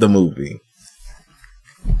about the movie?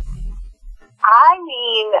 I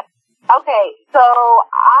mean, okay, so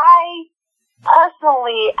I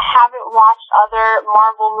personally haven't watched other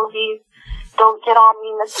Marvel movies. Don't get on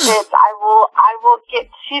me, misfits. I will get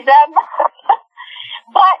to them.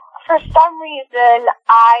 But for some reason,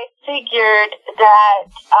 I figured that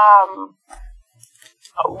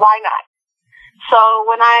why not? So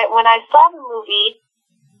when I saw the movie,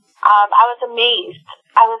 I was amazed.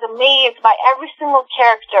 I was amazed by every single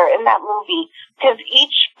character in that movie because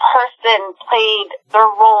each person played their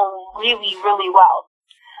role really, really well.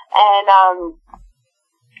 And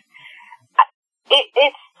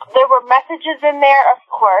there were messages in there, of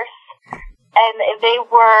course, and they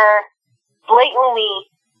were blatantly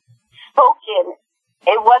spoken.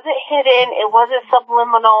 It wasn't hidden. It wasn't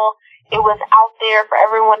subliminal. It was out there for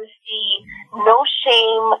everyone to see. No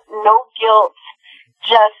shame, no guilt.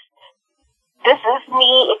 Just, this is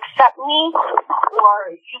me, accept me,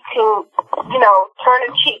 or you can, turn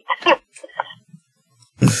a cheek.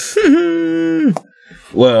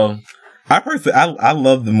 Well, I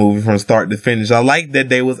love the movie from start to finish. I like that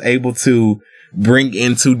they was able to bring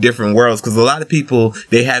in two different worlds because a lot of people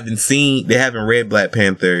they haven't read Black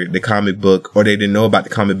Panther the comic book, or they didn't know about the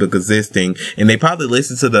comic book existing, and they probably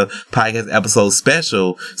listened to the podcast episode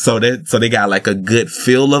special, so they got like a good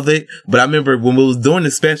feel of it. But I remember when we was doing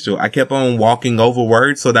the special, I kept on walking over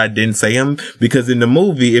words so that I didn't say them, because in the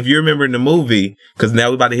movie, if you remember in the movie, because now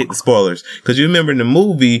we're about to hit the spoilers, because you remember in the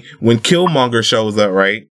movie when Killmonger shows up,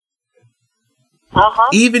 right?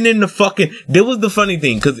 Even in there was the funny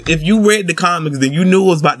thing, because if you read the comics, then you knew what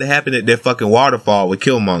was about to happen at that fucking waterfall with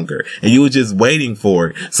Killmonger, and you were just waiting for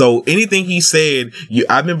it. So anything he said,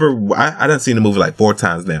 I remember, I done seen the movie like 4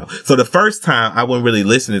 times now. So the first time I wasn't really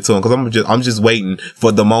listening to him, because I'm just waiting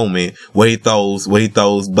for the moment where he throws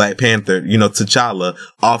Black Panther, T'Challa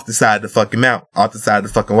off the side of the fucking mountain, off the side of the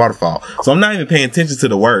fucking waterfall. So I'm not even paying attention to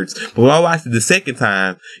the words. But when I watched it the second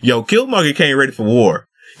time, Killmonger came ready for war.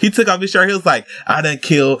 He took off his shirt. He was like, I done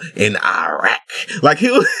killed in Iraq. Like he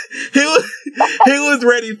was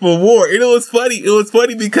ready for war. And it was funny. It was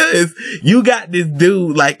funny because you got this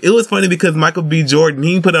dude, it was funny because Michael B. Jordan,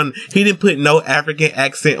 he didn't put no African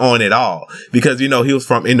accent on at all. Because, in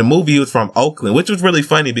the movie, he was from Oakland, which was really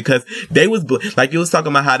funny because they was, you was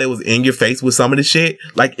talking about how they was in your face with some of the shit.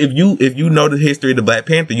 Like, if you know the history of the Black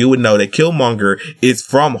Panther, you would know that Killmonger is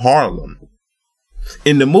from Harlem.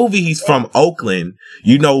 In the movie, he's from Oakland.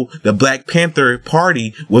 You know, the Black Panther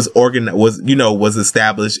Party was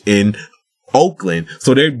established in Oakland.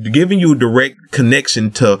 So they're giving you a direct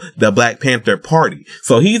connection to the Black Panther Party.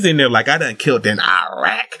 So he's in there like, I done killed in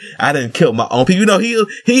Iraq. I done killed my own people. You know,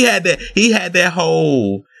 he had that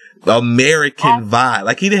whole American vibe.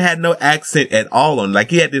 Like, he didn't have no accent at all on.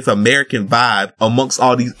 Like, he had this American vibe amongst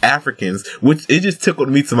all these Africans, which it just tickled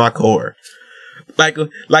me to my core. Like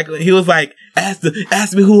he was like, ask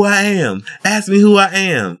me who I am. Ask me who I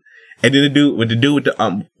am. And then the dude with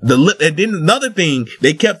the lip. And then another thing,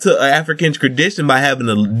 they kept to an African tradition by having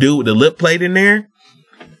the dude with the lip plate in there.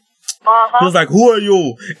 He was like, who are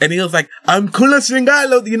you? And he was like, I'm Kula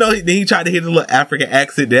Shingalo. You know, then he tried to hit a little African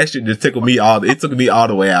accent. That shit just tickled me it took me all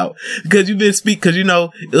the way out. Because you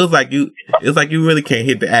know, it was like you really can't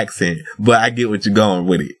hit the accent. But I get what you're going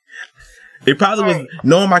with it. It probably was,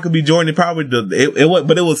 knowing Michael B. Jordan, it probably,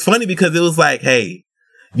 but it was funny because it was like, hey,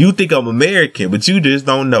 you think I'm American, but you just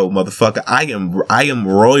don't know, motherfucker. I am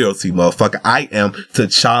royalty, motherfucker. I am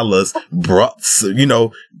T'Challa's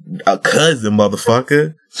a cousin,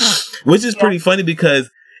 motherfucker. Which is pretty funny because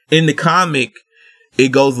in the comic,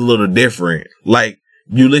 it goes a little different. Like,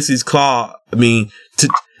 Ulysses Claw, okay,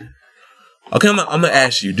 I'm gonna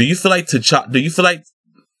ask you, do you feel like T'Chaka, do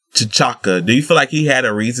you feel like he had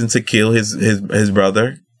a reason to kill his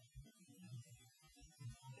brother?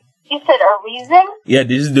 You said a reason? Yeah,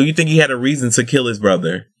 do you think he had a reason to kill his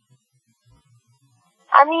brother?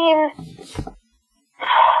 I mean,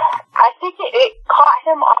 I think it caught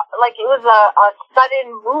him, like it was a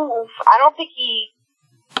sudden move. I don't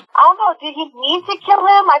know, did he need to kill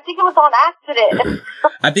him? I think it was on accident.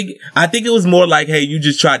 I think it was more like, hey, you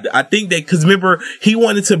just tried to, I think that, cause remember, he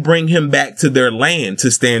wanted to bring him back to their land to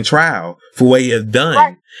stand trial for what he has done.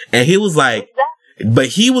 Right. And he was like, but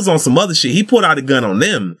he was on some other shit. He put out a gun on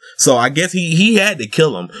them. So I guess he had to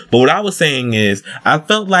kill him. But what I was saying is, I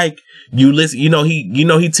felt like Ulysses, he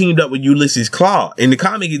teamed up with Ulysses Claw. In the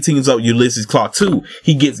comic, he teams up with Ulysses Claw too.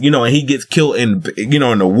 He gets, and he gets killed in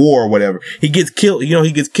the war or whatever. He gets killed,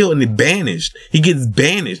 he gets killed and banished. He gets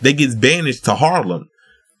banished. They gets banished to Harlem.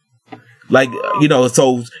 Like,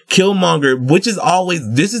 so Killmonger, which is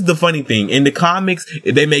this is the funny thing. In the comics,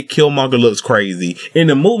 they make Killmonger looks crazy. In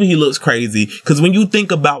the movie, he looks crazy. Cause when you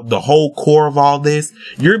think about the whole core of all this,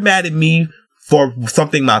 you're mad at me for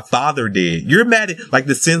something my father did. You're mad at, like,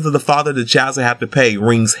 the sins of the father the child will have to pay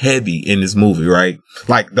rings heavy in this movie, right?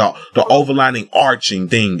 Like, the overlining arching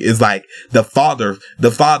thing is like the father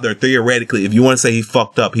theoretically, if you want to say he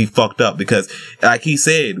fucked up because, like he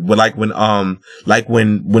said, when T'Challa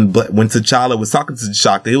was talking to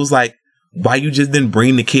T'Chaka, it was like, why you just didn't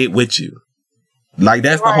bring the kid with you? Like,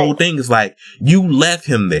 that's the whole thing. It's like, you left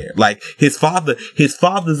him there. Like, his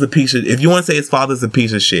father's a piece of, if you want to say his father's a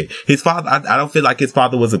piece of shit, his father, I don't feel like his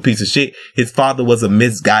father was a piece of shit. His father was a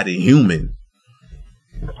misguided human.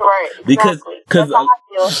 Right. Because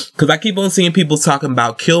I keep on seeing people talking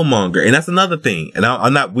about Killmonger, and that's another thing. And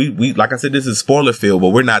I'm not, we, like I said, this is spoiler filled, but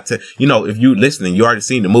we're not if you listening, you already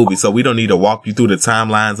seen the movie, so we don't need to walk you through the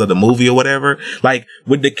timelines of the movie or whatever. Like,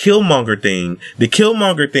 with the Killmonger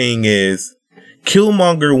thing is,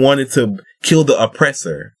 Killmonger wanted to kill the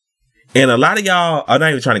oppressor. And a lot of y'all, I'm not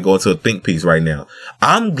even trying to go into a think piece right now.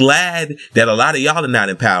 I'm glad that a lot of y'all are not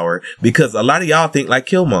in power because a lot of y'all think like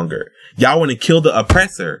Killmonger. Y'all want to kill the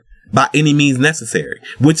oppressor by any means necessary,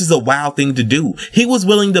 which is a wild thing to do. He was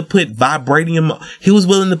willing to put vibranium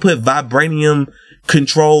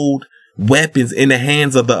controlled weapons in the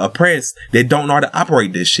hands of the oppressed that don't know how to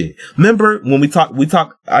operate this shit. Remember when I talked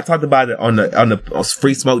about it on the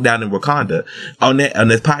Free Smoke Down in Wakanda on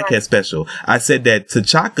this podcast special. I said that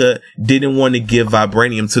T'Chaka didn't want to give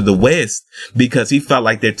vibranium to the West because he felt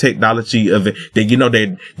like their technology of it,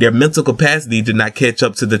 their mental capacity did not catch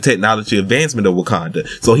up to the technology advancement of Wakanda.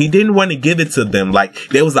 So he didn't want to give it to them. Like,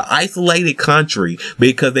 there was an isolated country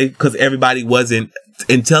because everybody wasn't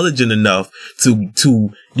intelligent enough to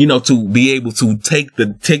be able to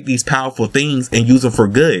take these powerful things and use them for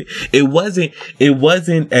good. It wasn't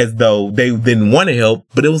as though they didn't want to help,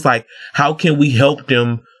 but it was like, how can we help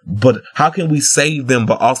them? But how can we save them,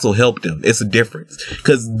 but also help them? It's a difference.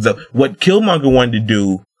 Cause what Killmonger wanted to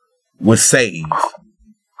do was save,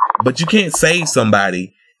 but you can't save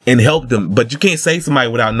somebody and help them, but you can't save somebody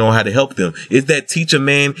without knowing how to help them. It's to teach a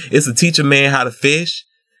man how to fish,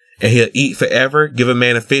 and he'll eat forever. Give a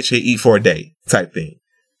man a fish, he'll eat for a day, type thing.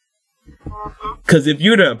 Because if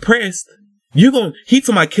you're the oppressed, he's talking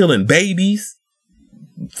about killing babies,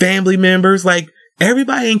 family members. Like,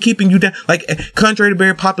 everybody ain't keeping you down. Like, contrary to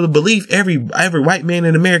very popular belief, every white man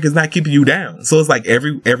in America is not keeping you down. So it's like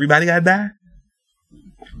everybody gotta die.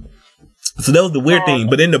 So that was the weird thing.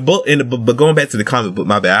 But but going back to the comic book,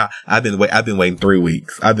 my bad. I've been waiting 3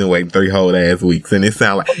 weeks. I've been waiting 3 whole ass weeks, and it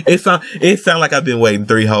sound like I've been waiting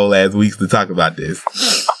 3 whole ass weeks to talk about this.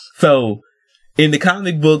 So in the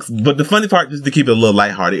comic books, but the funny part, just to keep it a little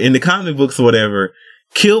lighthearted, in the comic books or whatever,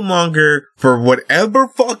 Killmonger, for whatever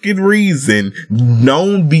fucking reason,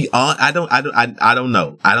 known beyond, I don't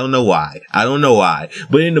know. I don't know why.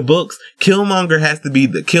 But in the books,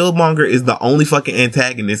 Killmonger is the only fucking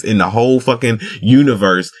antagonist in the whole fucking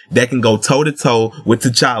universe that can go toe to toe with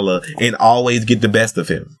T'Challa and always get the best of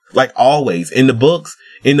him. Like always. In the books,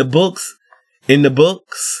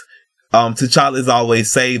 T'Challa is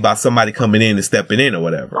always saved by somebody coming in and stepping in or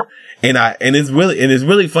whatever. And it's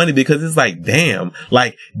really funny because it's like, damn,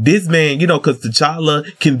 like this man, you know, cause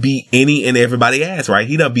T'Challa can beat any and everybody ass, right?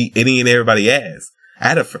 He done beat any and everybody ass. I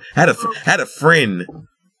had a friend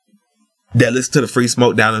that listened to the Free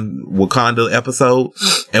Smoke Down in Wakanda episode.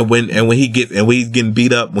 And when he's getting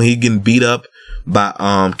beat up by,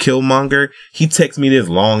 Killmonger, he texts me this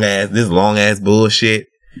long ass bullshit.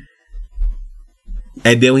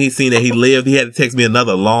 And then when he seen that he lived, he had to text me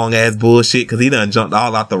another long ass bullshit because he done jumped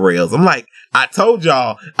all out the rails. I'm like, I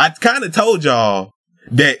kind of told y'all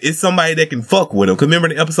that it's somebody that can fuck with him. Cause remember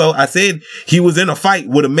the episode I said he was in a fight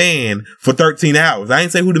with a man for 13 hours. I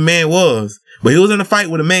didn't say who the man was, but he was in a fight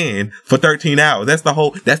with a man for 13 hours. That's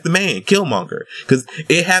the man, Killmonger. Cause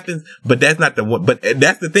it happens, but that's not the one, but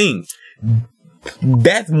that's the thing.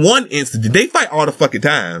 That's one incident. They fight all the fucking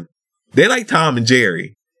time. They're like Tom and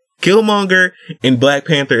Jerry. Killmonger and Black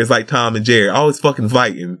Panther is like Tom and Jerry, always fucking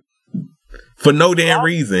fighting for no damn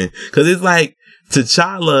reason. Cause it's like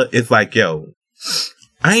T'Challa is like, yo,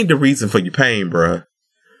 I ain't the reason for your pain, bruh.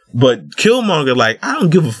 But Killmonger, like, I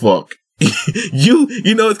don't give a fuck.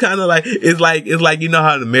 you know, it's kind of like, it's like, you know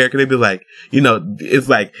how in America they be like, you know, it's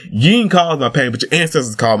like, you didn't cause my pain, but your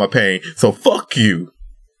ancestors caused my pain. So fuck you.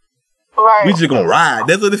 Right. We just gonna ride.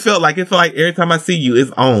 That's what it felt like. It felt like every time I see you,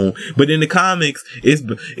 it's on. But in the comics, it's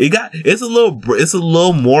a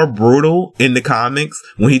little more brutal in the comics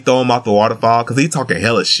when he throw him off the waterfall because he talking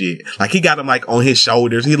hella shit. Like he got him like on his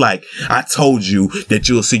shoulders. He like, I told you that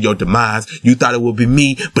you'll see your demise. You thought it would be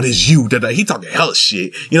me, but it's you. He talking hella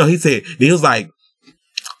shit. You know, he was like,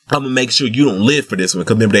 I'm gonna make sure you don't live for this one.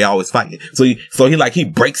 Cause remember they always fighting. So he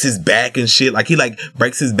breaks his back and shit. Like he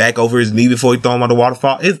breaks his back over his knee before he throw him on the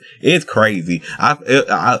waterfall. It's crazy. That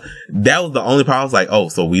was the only part I was like, oh,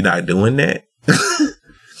 so we not doing that?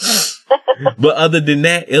 But other than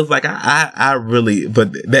that, it was like, I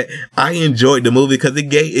enjoyed the movie because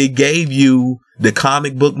it gave you the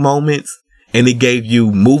comic book moments and it gave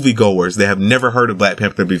you moviegoers that have never heard of Black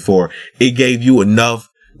Panther before. It gave you enough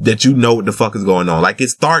that you know what the fuck is going on. Like it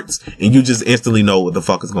starts and you just instantly know what the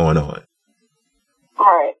fuck is going on.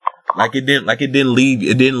 Right. Like it didn't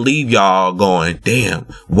leave y'all going, damn,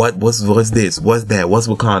 what's this? What's that? What's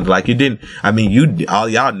Wakanda? Like it didn't, I mean, all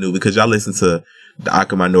y'all knew because y'all listened to the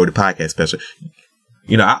Awkward Minority podcast special.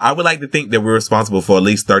 You know, I would like to think that we're responsible for at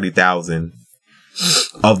least 30,000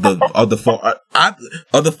 of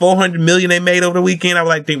the 400 million they made over the weekend. I would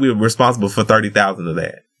like to think we were responsible for 30,000 of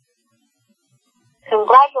that.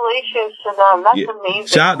 Congratulations to them. That's amazing.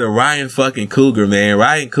 Shout out to Ryan fucking Coogler, man.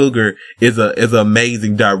 Ryan Coogler is an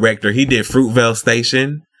amazing director. He did Fruitvale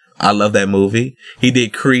Station. I love that movie. He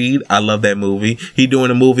did Creed. I love that movie. He doing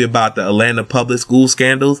a movie about the Atlanta public school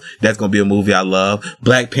scandals. That's gonna be a movie I love.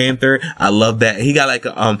 Black Panther. I love that. He got like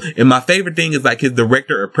and my favorite thing is like his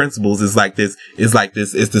director of principals is like this. It's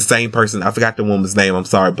the same person. I forgot the woman's name. I'm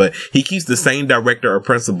sorry, but he keeps the same director or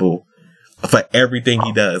principal for everything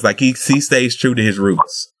he does. Like he stays true to his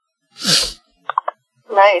roots.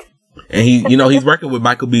 Nice. And he's working with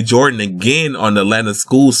Michael B. Jordan again on the Atlanta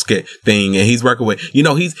school thing. And he's working with,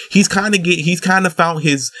 he's kind of found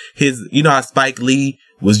his, you know how Spike Lee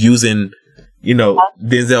was using,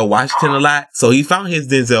 Denzel Washington a lot. So he found his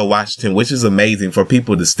Denzel Washington, which is amazing for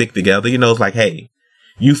people to stick together. You know, it's like, hey,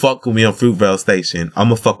 you fuck with me on Fruitvale Station. I'm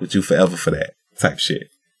gonna fuck with you forever for that type shit.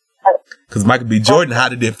 Cause Michael B. Jordan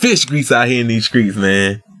hotter than fish grease out here in these streets,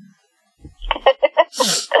 man.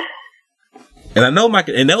 And I know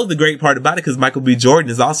and that was the great part about it, because Michael B. Jordan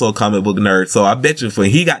is also a comic book nerd. So I bet you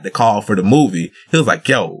when he got the call for the movie, he was like,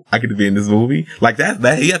 yo, I get to be in this movie. Like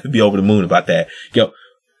that he has to be over the moon about that. Yo,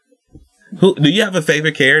 do you have a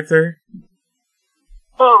favorite character?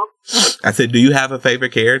 Who? I said, do you have a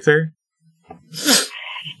favorite character?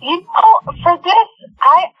 For this,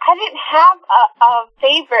 I didn't have a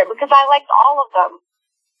favorite because I liked all of them.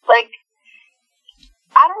 Like,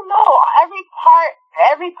 I don't know.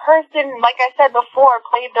 Every person, like I said before,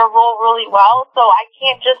 played their role really well. So I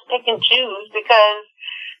can't just pick and choose because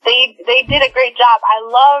they did a great job. I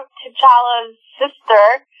love T'Challa's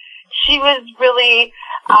sister. She was really,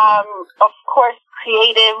 of course,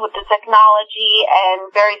 creative with the technology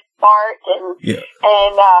and very smart and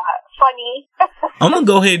funny. I'm going to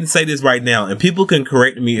go ahead and say this right now, and people can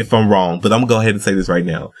correct me if I'm wrong, but I'm going to go ahead and say this right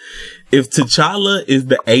now. If T'Challa is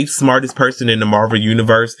the 8th smartest person in the Marvel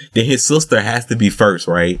Universe, then his sister has to be first,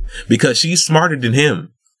 right? Because she's smarter than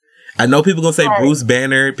him. I know people gonna say Bruce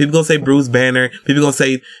Banner. People gonna say Bruce Banner. People gonna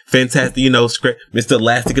say Fantastic, Mr.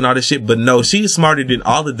 Elastic and all this shit. But no, she's smarter than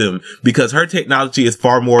all of them because her technology is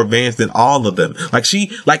far more advanced than all of them.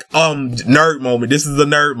 Nerd moment. This is a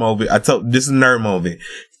nerd moment. This is a nerd moment.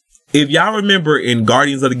 If y'all remember in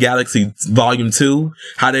Guardians of the Galaxy Volume 2,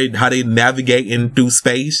 how they navigate through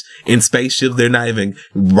space in spaceships, they're not even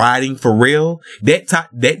riding for real. That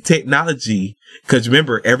technology, because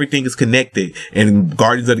remember everything is connected. And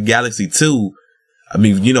Guardians of the Galaxy 2,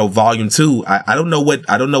 Volume 2, I don't know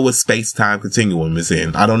what space time continuum is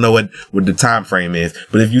in. I don't know what the time frame is.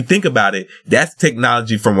 But if you think about it, that's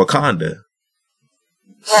technology from Wakanda.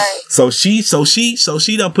 Right. So she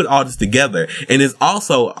done put all this together, and it's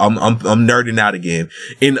also I'm nerding out again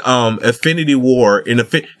in Infinity War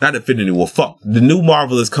not Infinity War. Fuck, the new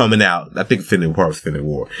Marvel is coming out. I think Infinity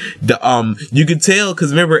War. You can tell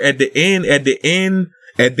because remember at the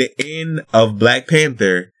end of Black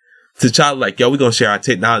Panther, T'Challa like, yo, we're gonna share our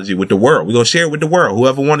technology with the world. We're gonna share it with the world.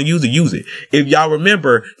 Whoever want to use it, use it. If y'all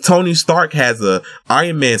remember, Tony Stark has a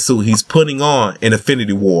Iron Man suit he's putting on in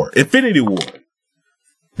Infinity War.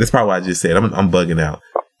 That's probably what I just said. I'm bugging out.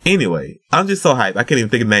 Anyway, I'm just so hyped. I can't even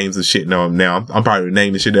think of names of shit now. I'm probably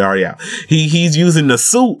naming the shit that already out. He's using the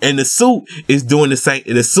suit, and the suit is doing the same.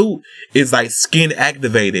 The suit is like skin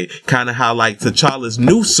activated, kind of how like T'Challa's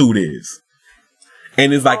new suit is.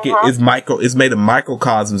 And it's like it's made of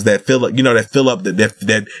microcosms that fill up,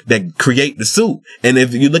 that create the suit. And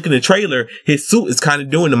if you look in the trailer, his suit is kind of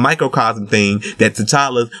doing the microcosm thing that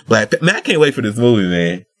T'Challa's man, I can't wait for this movie,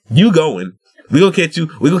 man. You going? We're gonna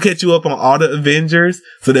catch you up on all the Avengers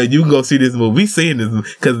so that you can go see this movie. We seeing this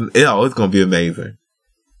because it's gonna be amazing.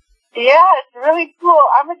 Yeah, it's really cool.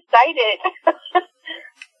 I'm excited.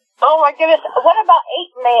 Oh my goodness! What about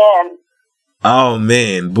 8 Man? Oh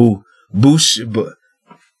man,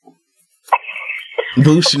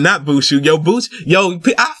 not Bushu. Yo,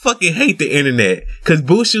 I fucking hate the internet. Cause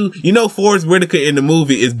Bushu, Forrest Whitaker in the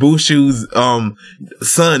movie is Bushu's,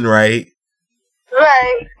 son, right?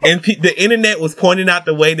 Right. And the internet was pointing out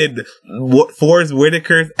the way that what Forrest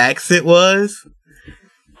Whitaker's accent was.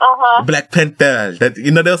 Black Panther. That,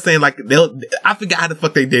 they're saying I forgot how the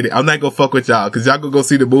fuck they did it. I'm not gonna fuck with y'all because y'all gonna go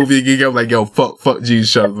see the movie again. I'm like, yo, fuck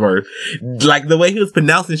Jesus Shuttlesworth. Like the way he was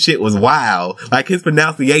pronouncing shit was wild. Like his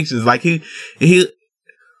pronunciations, like I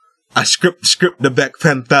script the Black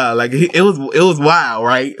Panther. Like it was wild,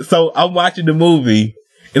 right? So I'm watching the movie.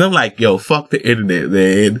 And I'm like, yo, fuck the internet,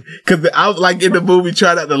 man. Cause I was like in the movie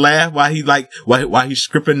trying not to laugh while he's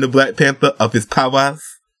scripting the Black Panther of his powers.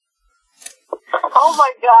 Oh my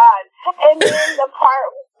god. And then the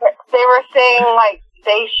part they were saying like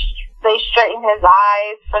they straightened his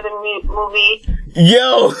eyes for the movie.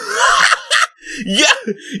 Yo.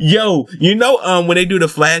 Yo, when they do the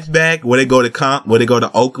flashback, where they go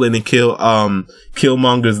to Oakland and kill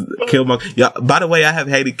Killmonger. Yeah, by the way, I have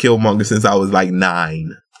hated Killmonger since I was like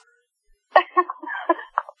 9.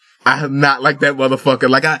 I have not liked that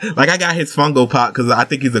motherfucker. I got his Funko Pop because I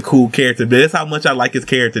think he's a cool character. But that's how much I like his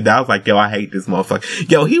character. That I was like, yo, I hate this motherfucker.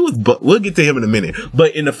 Yo, we'll get to him in a minute.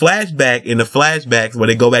 But in the flashbacks where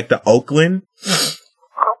they go back to Oakland,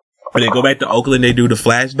 they do the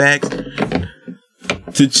flashbacks.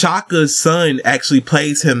 T'Chaka's son actually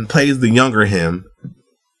plays the younger him.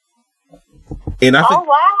 And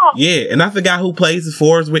wow. Yeah, and I forgot who plays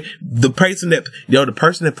Forrest Whitaker. The person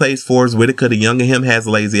that plays Forrest Whitaker, the younger him, has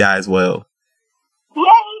a lazy eye as well. Yeah,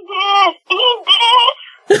 he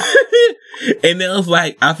did. And it was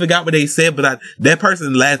like, I forgot what they said, but that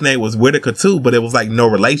person's last name was Whitaker too, but it was like no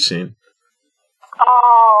relation.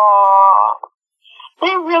 Oh, the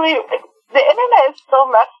internet is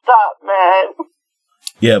so messed up, man.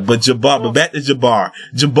 Yeah, but back to Jabbar.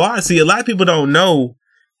 Jabbar, see, a lot of people don't know,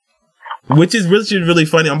 which is really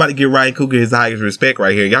funny. I'm about to give Ryan Coogler his highest respect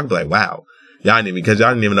right here. Y'all be like, wow. Y'all didn't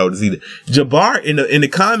even know this either. Jabbar, in the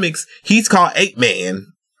comics, he's called 8 Man.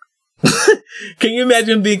 Can you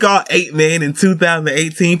imagine being called 8 Man in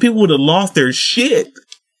 2018? People would have lost their shit.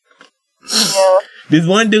 Yeah. This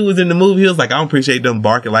one dude was in the movie. He was like, I don't appreciate them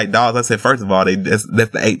barking like dogs. I said, first of all, that's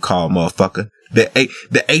the ape call, motherfucker. The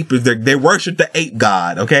ape is they worship the ape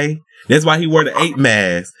god, okay? That's why he wore the ape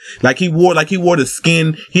mask. Like he wore the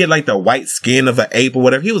skin. He had like the white skin of an ape or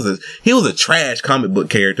whatever. He was a trash comic book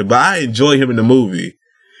character, but I enjoy him in the movie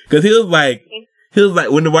because he was like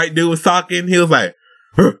when the white dude was talking, he was like,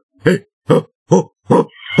 hey,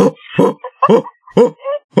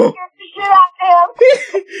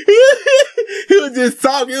 he was just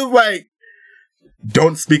talking. He was like,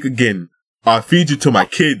 don't speak again. I'll feed you to my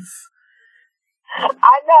kids.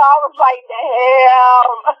 I know. I was like,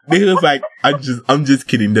 damn. He was like, I'm just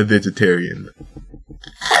kidding. They're vegetarian.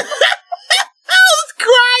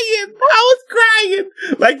 I was crying.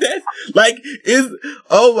 Like that's like it's.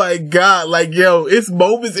 Oh my god! Like yo, it's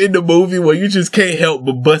moments in the movie where you just can't help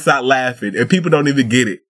but bust out laughing, and people don't even get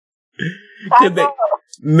it.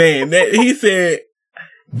 He said,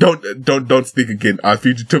 "Don't speak again. I'll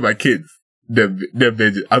feed you to my kids. They're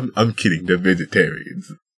I'm kidding. They're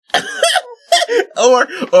vegetarians." or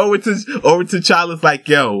with T'Challa's like,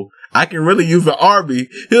 "Yo, I can really use an army."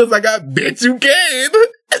 He was like, "I bet you can."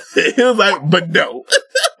 He was like, "But no."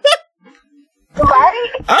 Right?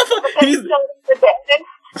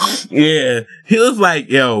 Yeah. He was like,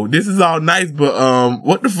 "Yo, this is all nice, but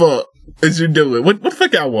what the fuck is you doing? What the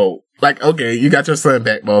fuck I want?" Like, okay, you got your son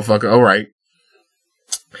back, motherfucker. All right.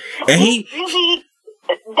 And they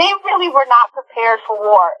really were not prepared for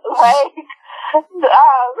war. Like,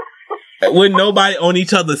 with nobody on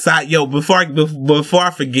each other's side. Yo, before I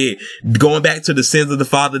forget, going back to the sins of the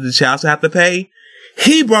father the child shall have to pay,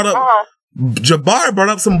 he brought up, Jabbar brought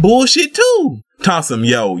up some bullshit too. Toss him,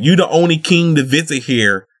 yo, you the only king to visit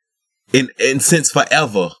here in since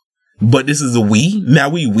forever. But this is a we? Now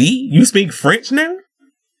we? You speak French now?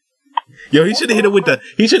 Yo, he should have hit him with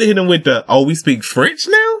the, oh, we speak French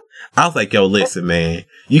now? I was like, yo, listen, man,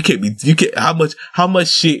 how much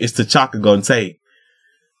shit is T'Chaka gonna take?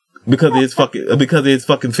 Because of his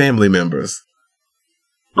fucking family members.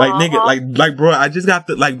 Like nigga, like bro, I just got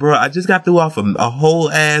through off a whole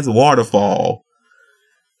ass waterfall.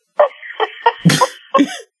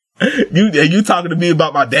 You talking to me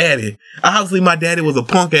about my daddy? Obviously, my daddy was a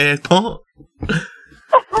punk ass punk.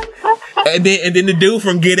 And then the dude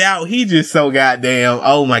from Get Out, he just so goddamn.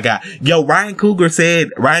 Oh my god, yo, Ryan Coogler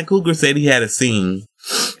said he had a scene,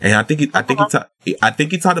 and I think he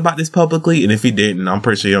talked about this publicly. And if he didn't, I'm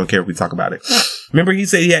pretty sure he don't care if we talk about it. Remember, he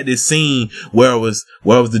said he had this scene where it was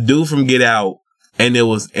the dude from Get Out, and it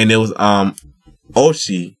was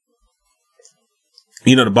Oshi.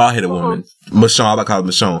 You know, the bald-headed woman, Michonne. I'm about to call her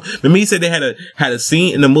Michonne. Remember, he said they had a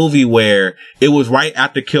scene in the movie where it was right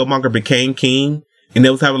after Killmonger became king, and they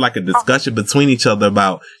was having like a discussion between each other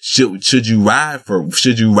about should you ride for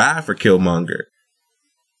Killmonger.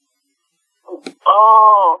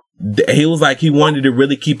 Oh. He was like he wanted to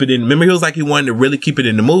really keep it in. Remember, he was like he wanted to really keep it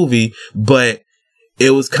in the movie, but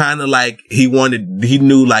it was kind of like he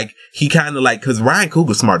knew like he kind of like because Ryan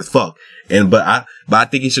Coogler's smart as fuck. But I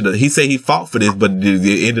think he should have. He said he fought for this, but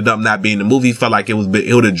it ended up not being the movie. He felt like it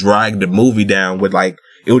would have dragged the movie down with like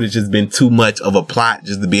it would have just been too much of a plot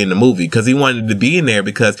just to be in the movie because he wanted to be in there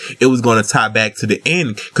because it was going to tie back to the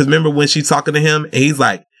end. Because remember when she's talking to him and he's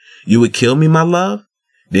like, "You would kill me, my love?"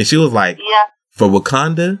 Then she was like, "Yeah, for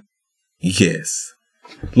Wakanda, yes."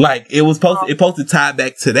 Like it was supposed to tie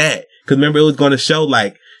back to that because remember it was going to show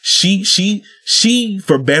like she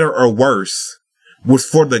for better or worse was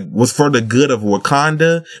for the good of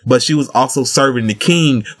Wakanda, but she was also serving the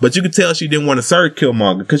king. But you could tell she didn't want to serve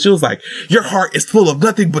Killmonger because she was like, "Your heart is full of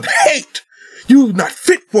nothing but hate. You're not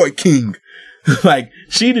fit for a king." Like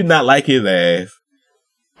she did not like his ass.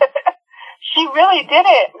 She really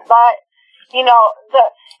didn't. But you know,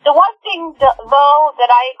 the one thing though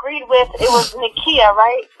that I agreed with, it was Nakia,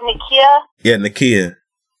 right? Nakia. Yeah, Nakia.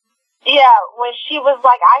 Yeah, when she was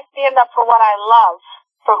like, "I stand up for what I love,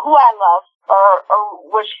 for who I love." Or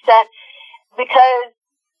what she said, because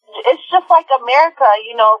it's just like America,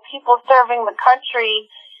 you know, people serving the country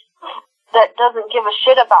that doesn't give a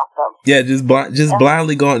shit about them. Yeah,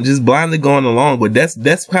 blindly going along. But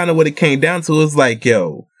that's kind of what it came down to. It's like,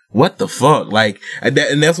 yo, what the fuck? Like, and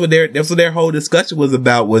that's what their whole discussion was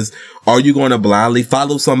about was, are you going to blindly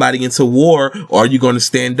follow somebody into war or are you going to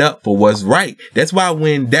stand up for what's right? That's why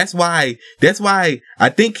I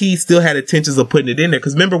think he still had intentions of putting it in there.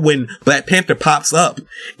 Cause remember when Black Panther pops up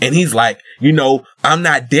and he's like, you know, "I'm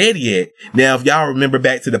not dead yet." Now, if y'all remember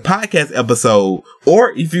back to the podcast episode,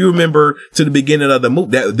 or if you remember to the beginning of the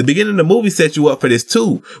movie, the beginning of the movie sets you up for this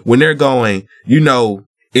too, when they're going, you know,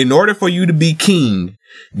 in order for you to be king,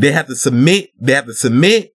 they have to submit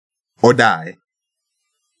or die.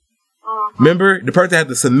 Remember, the person had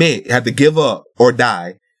to submit, had to give up or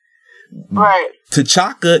die. Right.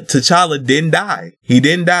 T'Challa didn't die. He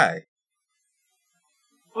didn't die.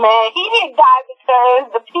 Man, he didn't die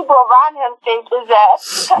because the people around him saved his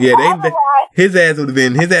ass. Yeah, his ass would have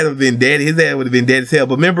been dead. His ass would have been dead as hell.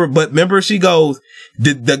 But remember, she goes,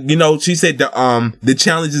 she said the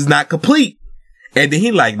challenge is not complete, and then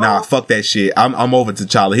he like, nah, fuck that shit. I'm over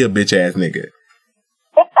T'Challa. He a bitch ass nigga.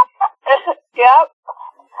 Yep.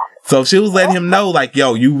 So she was letting him know, like,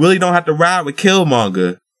 yo, you really don't have to ride with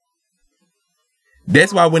Killmonger.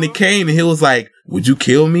 That's why when it came and he was like, would you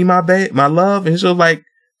kill me, my love? And she was like,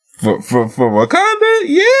 for Wakanda?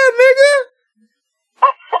 Yeah, nigga.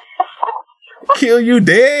 Kill you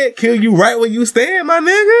dead. Kill you right where you stand, my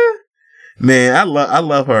nigga. Man, I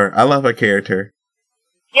love her. I love her character.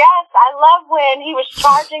 Yes, I love when he was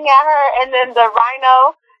charging at her and then the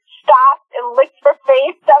rhino stopped and licked her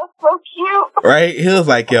face. That was so cute. Right? He was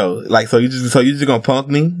like, yo, like, so you just gonna punk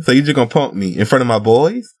me? So you just gonna punk me in front of my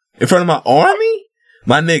boys? In front of my army?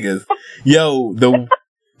 My niggas. Yo, them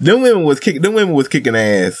women was kicking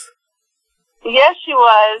ass. Yes, she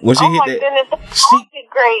was. When she hit my goodness, she did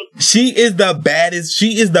great. She is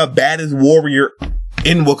the baddest warrior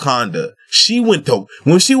in Wakanda.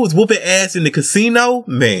 When she was whooping ass in the casino,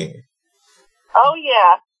 man. Oh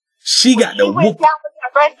yeah. She got the whoop. Down with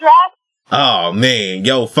that red dress. Oh man,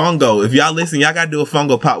 yo, Fungo. If y'all listen, y'all gotta do a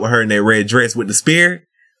Fungo pop with her in that red dress with the spear.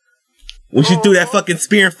 When she threw that fucking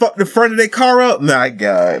spear and fucked the front of their car up, my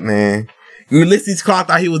God, man. Ulysses Claw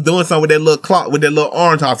thought he was doing something with that little clock, with that little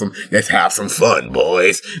arm toss him. Let's have some fun,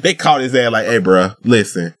 boys. They caught his ass like, hey, bruh,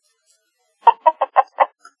 listen.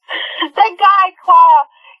 That guy, Claw,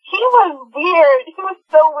 he was weird. He was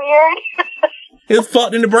so weird. He was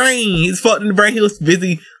fucked in the brain. He was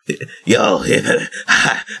busy. Yo,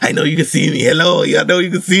 I know you can see me. Hello, I know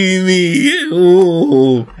you can see me.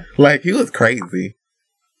 Ooh. Like, he was crazy.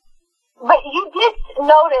 But you did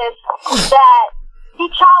notice that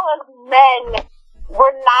T'Challa's men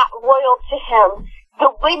were not loyal to him. The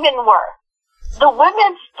women were. The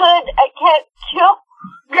women stood against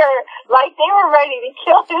Killmonger like they were ready to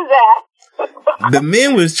kill his ass. The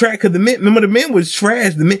men was trash because the men was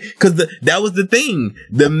trash. That was the thing.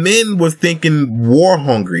 The men was thinking war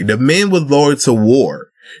hungry. The men was loyal to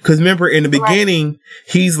war. Because remember in the beginning,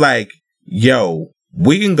 he's like, yo,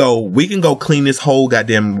 we can go clean this whole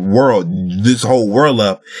goddamn world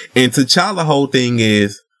up. And T'Challa whole thing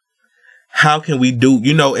is, how can we do,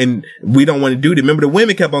 and we don't want to do it. Remember the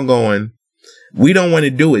women kept on going, we don't want to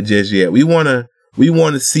do it just yet. We want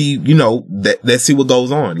to see, let's see what goes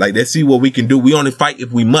on. Like, let's see what we can do. We only fight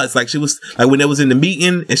if we must. Like she was, like when it was in the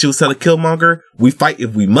meeting and she was telling Killmonger, we fight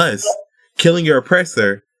if we must. Killing your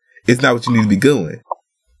oppressor is not what you need to be doing.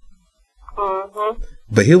 Mm-hmm.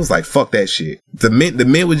 But he was like, fuck that shit. The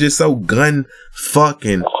men were just so gun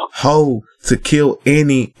fucking ho to kill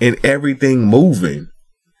any and everything moving.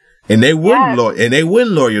 And they wouldn't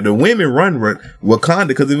lawyer. The women run Wakanda,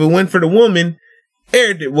 because if it went for the woman,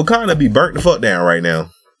 Wakanda be burnt the fuck down right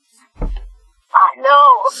now. I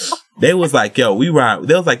know. They was like, yo, we ride.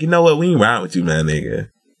 They was like, you know what? We ain't ride with you, man, nigga.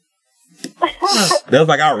 That was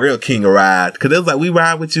like our real king ride. Because it was like, we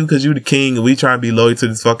ride with you because you the king and we try to be loyal to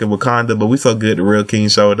this fucking Wakanda, but we so good the real king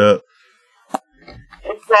showed up.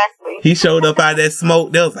 Exactly. He showed up out of that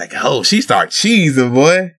smoke. They was like, oh, she started cheesing,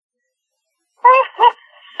 boy.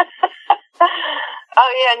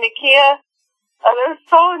 Oh yeah, Nakia. Oh, they're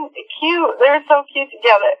so cute. They're so cute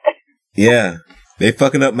together. Yeah. They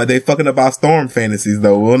fucking up our Storm fantasies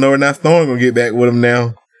though. We'll know we're not Storm gonna get back with them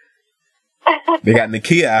now. They got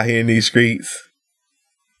Nakia out here in these streets.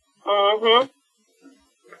 Mm-hmm.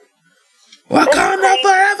 Wakanda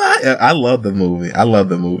forever. I love the movie,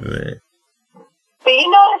 man. But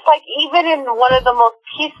it's like even in one of the most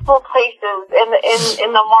peaceful places in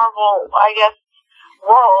the Marvel, I guess,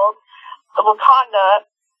 world, Wakanda,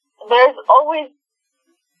 there's always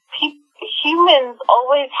humans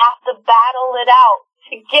always have to battle it out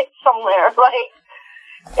to get somewhere. Like,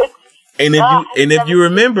 if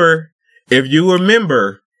you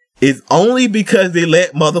remember, it's only because they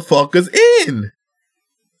let motherfuckers in.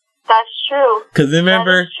 That's true. Because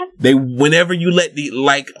remember, whenever you let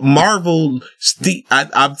Marvel,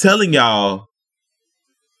 I'm telling y'all,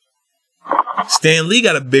 Stan Lee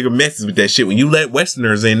got a bigger message with that shit. When you let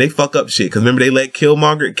Westerners in, they fuck up shit. Because remember, they let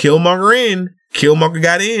Killmonger in. Killmonger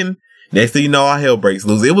got in. Next thing you know, all hell breaks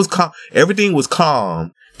loose. It was calm. Everything was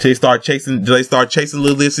calm. Till they start chasing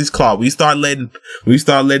Ulysses Claw. We start letting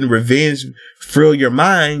revenge fill your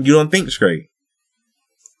mind. You don't think straight.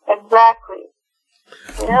 Exactly.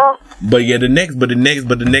 Yeah. But yeah, the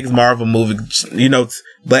next Marvel movie,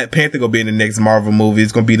 Black Panther gonna be in the next Marvel movie.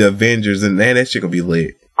 It's gonna be the Avengers, and man, that shit gonna be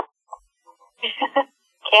lit.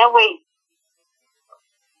 Can't wait.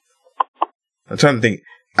 I'm trying to think.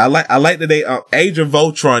 I like that they Age of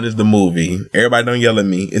Voltron is the movie. Everybody don't yell at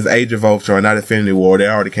me. It's Age of Voltron, not Infinity War. They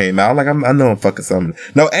already came out. I know I'm fucking something.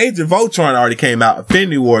 No, Age of Voltron already came out.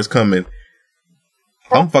 Infinity War is coming.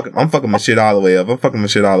 I'm fucking my shit all the way up.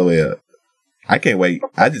 I can't wait.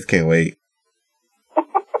 I just can't wait.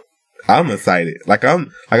 I'm excited.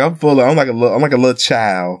 I'm like a little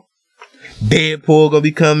child. Deadpool gonna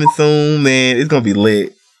be coming soon, man. It's gonna be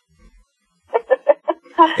lit.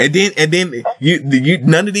 And then you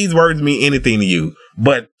none of these words mean anything to you,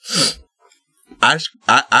 but I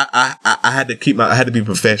had to be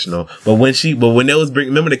professional. But when they was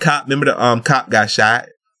remember the cop got shot?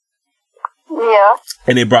 Yeah.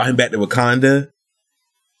 And they brought him back to Wakanda.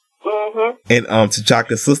 Mm-hmm. And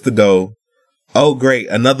T'Chaka's sister go, "Oh great,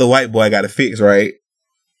 another white boy got to fix, right?"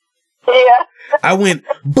 Yeah. I went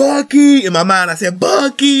Bucky in my mind. I said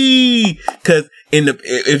Bucky because you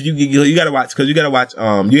gotta watch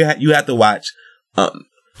you have to watch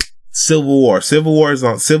Civil War. Civil War is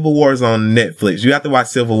on Netflix. You have to watch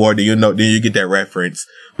Civil War. Then you get that reference.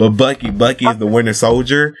 But Bucky is the Winter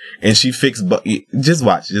Soldier, and she fixed Bucky. Just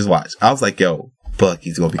watch. I was like, yo,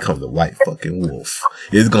 Bucky's gonna become the white fucking wolf.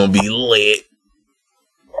 It's gonna be lit.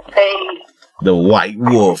 Hey. The White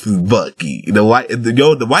Wolf is Bucky. The White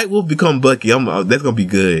Wolf become Bucky. That's gonna be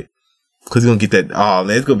good. Cause he's gonna get that. Oh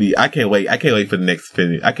man, it's gonna be. I can't wait for the next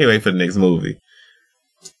Infinity. I can't wait for the next movie.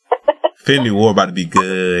 Infinity War about to be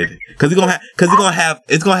good. Cause it's gonna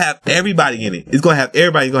have everybody in it. It's gonna have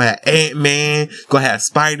everybody. It's gonna have Ant-Man. It's gonna have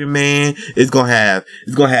Spider-Man. It's gonna have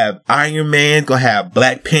Iron Man. It's gonna have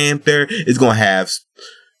Black Panther. It's gonna have.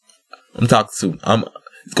 It's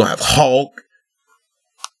gonna have Hulk.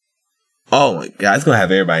 Oh my god, it's gonna have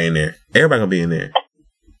everybody in there. Everybody gonna be in there.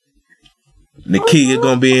 Nakia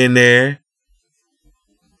gonna be in there.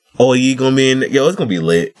 Oye gonna be in there. Yo, it's gonna be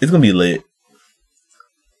lit.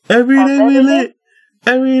 Every day we lit.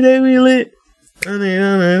 Every day we lit. Every day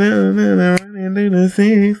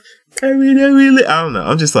we lit. I don't know.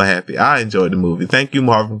 I'm just so happy. I enjoyed the movie. Thank you,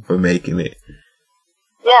 Marvel, for making it.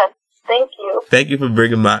 Yes. Thank you. Thank you for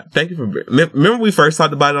bringing remember we first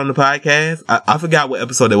talked about it on the podcast? I forgot what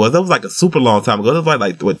episode it was. That was like a super long time ago. That was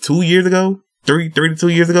like what, 2 years ago? 3 to 2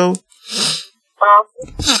 years ago?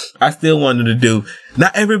 I still wanted to do,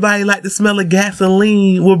 not everybody like the smell of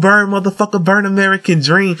gasoline will burn American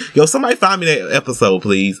dream. Yo, somebody find me that episode,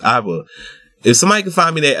 please. I will. If somebody can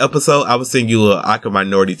find me that episode, I will send you a Awkward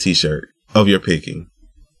Minority t-shirt of your picking.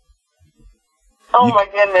 Oh my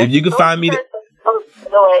goodness. If you can find me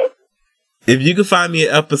If you can find me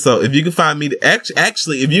an episode, if you can find me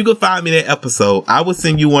that episode, I will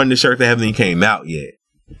send you one of the shirts that haven't even came out yet.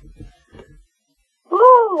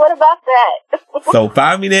 Ooh, what about that? So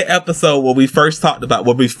find me that episode where we first talked about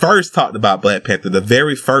Black Panther, the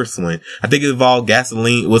very first one. I think it involved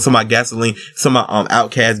gasoline, some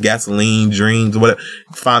Outcast gasoline dreams, whatever.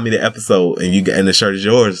 Find me the episode and the shirt is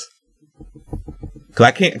yours.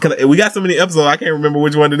 Cause we got so many episodes, I can't remember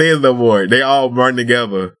which one it is no more. They all burn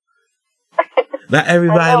together. Not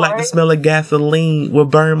everybody like the smell of gasoline will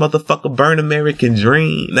burn American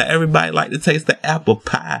dream. Not everybody like to taste the apple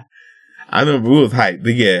pie. I remember we was hyped,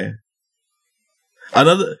 but yeah. I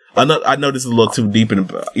know this is a little too deep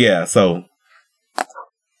so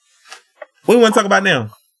what do we want to talk about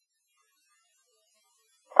now?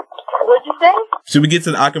 What'd you say? Should we get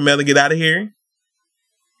to the Awkward Mail and get out of here?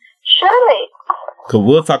 Surely. Cause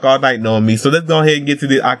we'll talk all night knowing me. So let's go ahead and get to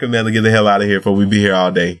the Awkward Mail and get the hell out of here before we be here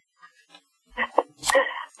all day.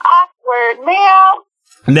 Awkward Mail.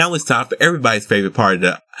 Now it's time for everybody's favorite part of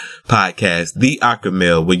the podcast, the Awkward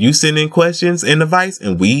Mail, where you send in questions and advice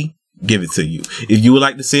and we give it to you. If you would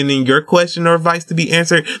like to send in your question or advice to be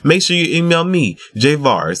answered, make sure you email me,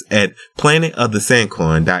 JVars, at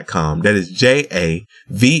planetofthesancorn.com. That is JAVARIS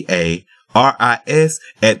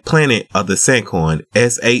at planetofthesancorn,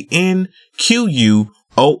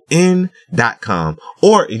 SANQUON.com.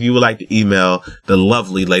 Or if you would like to email the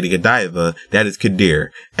lovely Lady Godiva, that is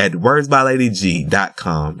Kadir at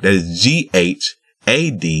wordsbyladyg.com. That is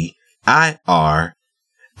GHADIR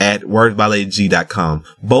at wordsbyladyg.com.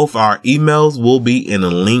 Both our emails will be in a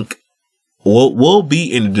link, will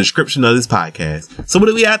be in the description of this podcast. So what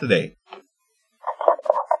do we have today?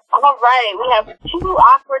 All right, we have 2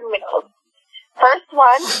 awkward mails. First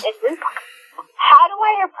one is, how do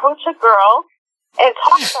I approach a girl and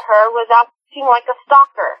talk to her without seeming like a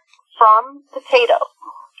stalker? From Potato.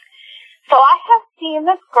 So I have seen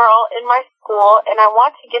this girl in my school and I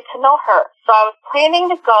want to get to know her. So I was planning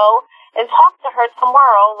to go and talk to her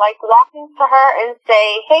tomorrow, like walking to her and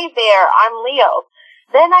say, hey there, I'm Leo.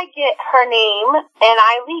 Then I get her name and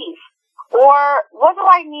I leave. Or what do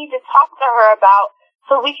I need to talk to her about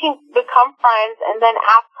so we can become friends and then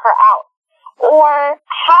ask her out. Or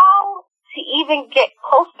how to even get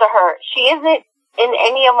close to her. She isn't in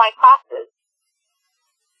any of my classes.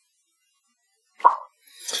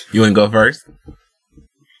 You want to go first?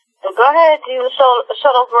 Go ahead, dude. Show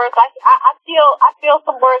those words. I feel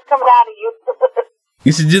some words coming out of you.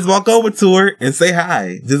 You should just walk over to her and say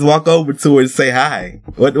hi. Just walk over to her and say hi.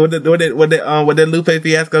 What did Lupe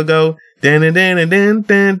Fiasco go? Dun, dun, dun, dun,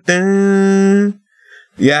 dun, dun.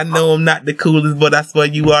 Yeah, I know I'm not the coolest, but I swear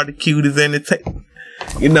you are the cutest and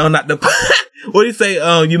not the. What do you say?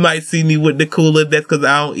 You might see me with the cooler. That's because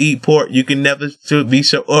I don't eat pork. You can never be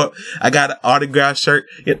sure. Or I got an autographed shirt.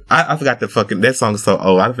 I forgot that song's so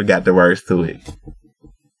old. I forgot the words to it.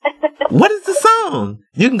 What is the song?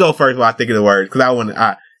 You can go first while I think of the words, because I want to.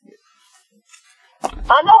 I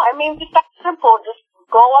know. I mean, just that simple. Just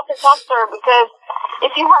go up and talk to her, because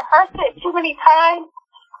if you rehearse it too many times.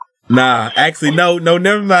 Nah, actually, no,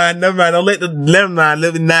 never mind. Don't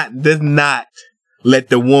not let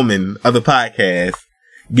the woman of the podcast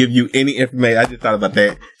give you any information. I just thought about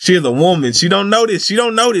that. She is a woman. She don't know this.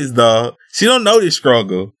 Dog. She don't know this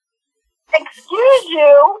struggle. Excuse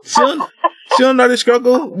you. She don't know the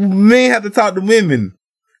struggle. Men have to talk to women.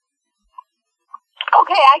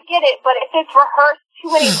 Okay, I get it, but if it's rehearsed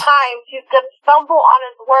too many times, he's gonna stumble on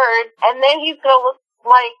his words, and then he's gonna look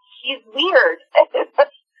like he's weird.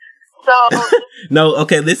 So no,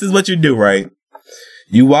 okay. This is what you do, right?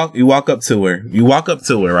 You walk up to her,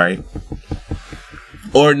 right?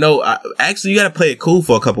 Or no, actually, you gotta play it cool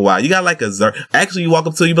for a couple while. You got like actually, you walk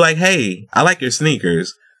up to her, you be like, "Hey, I like your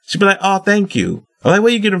sneakers." She'd be like, "Oh, thank you." I'm like,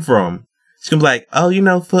 "Where you get them from?" She can be like, "Oh,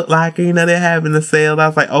 Foot Locker, they're having a sale." I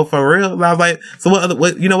was like, "Oh, for real?" And I was like, "So what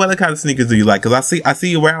other kind of sneakers do you like?" Because I see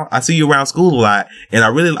you around school a lot, and I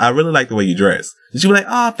really like the way you dress. And she was like,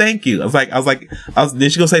 "Oh, thank you." Then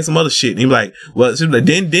she gonna say some other shit, and you be like, "Well," she was like,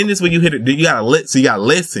 then this when you hit it, then you gotta listen,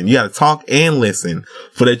 you gotta talk and listen,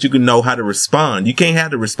 so that you can know how to respond. You can't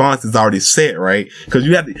have the responses already set, right? Because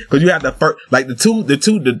you have the first, like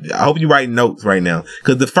I hope you write notes right now,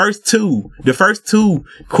 because the first two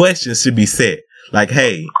questions should be set. Like,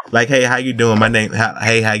 hey, how you doing? My name,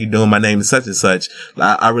 how you doing? My name is such and such.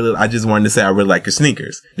 I just wanted to say I really like your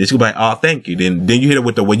sneakers. Then she'll be like, "Oh, thank you." Then you hit it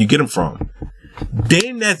with where you get them from.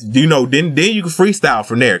 Then then you can freestyle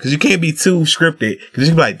from there, because you can't be too scripted, because you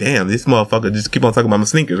can be like, "Damn, this motherfucker just keep on talking about my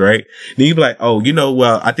sneakers," right? Then you be like, "Oh,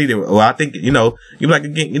 I think you be like,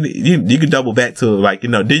 again, you can double back to like,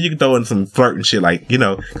 then you can throw in some flirt and shit, like,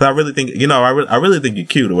 because I really think, I really think you're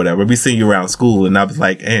cute or whatever. We seen you around school, and I was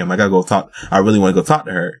like, damn, I gotta go talk. I really want to go talk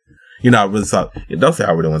to her. I really thought, don't say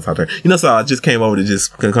I really want to talk to her. So I just came over to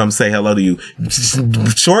just come say hello to you.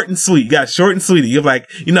 Short and sweet. You got short and sweet. You're like,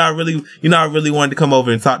 I really wanted to come over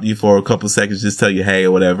and talk to you for a couple seconds, just tell you, hey,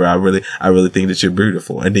 or whatever. I really think that you're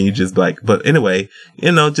beautiful. And then you just like, but anyway,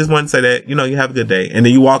 just wanted to say that, you have a good day. And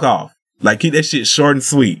then you walk off. Like, keep that shit short and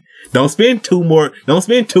sweet. Don't spend 2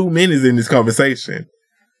 minutes in this conversation.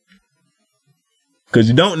 Cause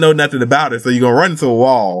you don't know nothing about it. So you're going to run into a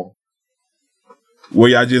wall. Where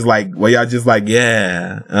y'all just like, yeah,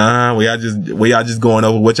 where y'all just going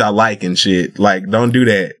over what y'all like and shit. Like, don't do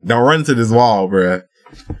that. Don't run to this wall, bruh.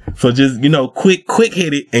 So just, quick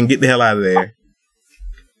hit it and get the hell out of there.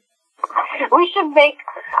 We should make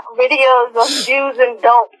videos of do's and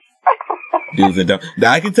don'ts. Do's and don'ts.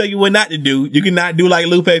 Now, I can tell you what not to do. You cannot do like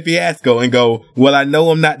Lupe Fiasco and go, "Well, I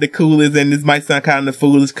know I'm not the coolest, and this might sound kind of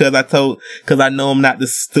foolish because I know I'm not the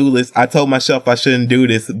stoolest. I told myself I shouldn't do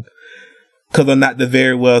this. Cause I'm not the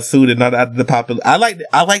very well suited, not the popular. I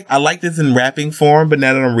like this in rapping form, but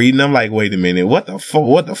now that I'm reading, I'm like, wait a minute, what the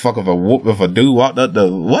fuck if a dude walked up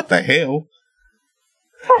what the hell?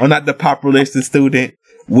 I'm not the popular student.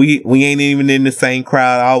 We ain't even in the same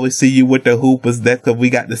crowd. I always see you with the hoopers. That's cause we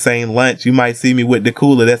got the same lunch. You might see me with the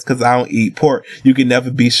cooler. That's cause I don't eat pork. You can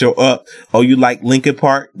never be show up. Oh, you like Linkin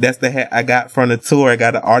Park? That's the hat I got from the tour. I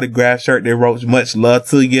got an autographed shirt that wrote much love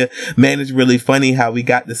to you. Man, it's really funny how we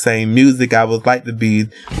got the same music. I would like to be.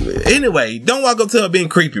 Anyway, don't walk up to her being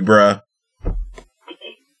creepy, bruh.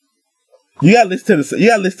 You gotta listen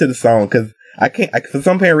to the song, cause I can't, for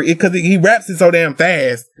some parent, cause he raps it so damn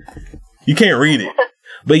fast. You can't read it.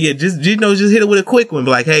 But yeah, just hit it with a quick one.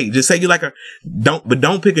 Be like, hey, just say you like her.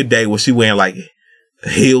 Don't pick a day where she wearing like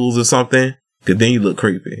heels or something, cause then you look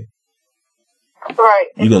creepy. Right.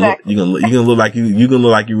 You gonna look like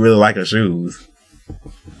you really like her shoes.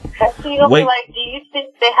 So you gonna be like, do you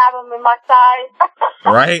think they have them in my size?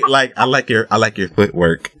 Right? Like, I like your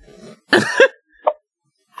footwork.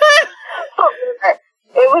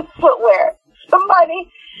 It was footwear.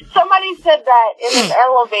 Somebody said that in an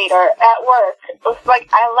elevator at work. It was like,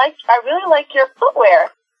 I really like your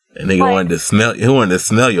footwear. And nigga wanted to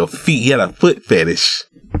smell your feet. He had a foot fetish.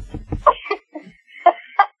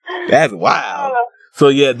 That's wild. So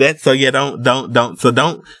like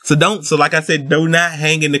I said, do not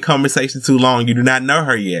hang in the conversation too long. You do not know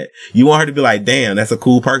her yet. You want her to be like, damn, that's a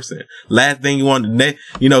cool person. Last thing you want to,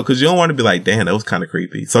 cause you don't want to be like, damn, that was kind of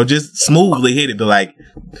creepy. So just smoothly hit it. Be like,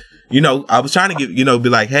 I was trying to get, be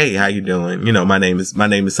like, hey, how you doing? My name is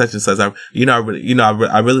such and such. I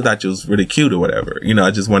really thought you was really cute or whatever.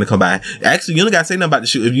 I just want to come by. Actually, you don't gotta say nothing about the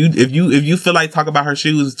shoe. If you feel like talking about her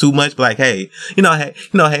shoes too much, be like, hey,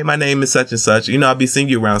 hey, my name is such and such. I'll be seeing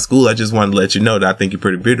you around school. I just wanted to let you know that I think you're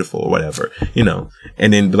pretty beautiful or whatever,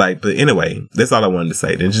 and then be like, but anyway, that's all I wanted to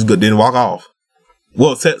say. Then walk off.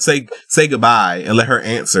 Well, say goodbye and let her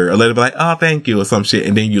answer or let her be like, oh, thank you or some shit.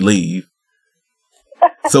 And then you leave.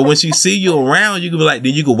 So when she see you around, you can be like,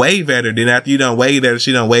 then you can wave at her. Then after you done wave at her,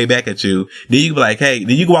 she done wave back at you. Then you can be like, hey,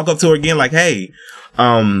 then you can walk up to her again like, hey,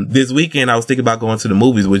 this weekend I was thinking about going to the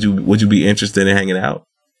movies. Would you be interested in hanging out?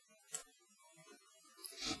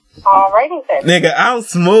 Alrighty then. Nigga, I'm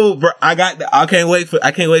smooth, bro. I can't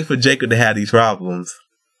wait for Jacob to have these problems.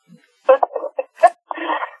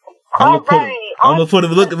 I'm gonna put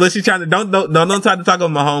him. Look, she's trying to don't try to talk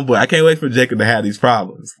about my homeboy. I can't wait for Jacob to have these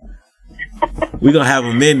problems. We gonna have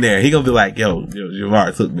him in there. He gonna be like, yo,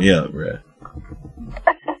 Jamar took me up, bro.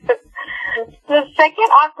 The second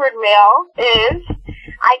awkward mail is,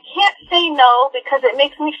 I can't say no because it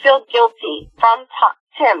makes me feel guilty, from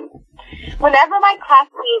Tim. Whenever my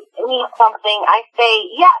classmates need something, I say,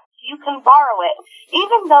 yes, you can borrow it,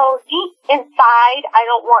 even though deep inside I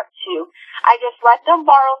don't want to. I just let them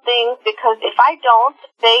borrow things because if I don't,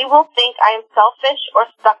 they will think I am selfish or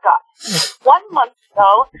stuck up. 1 month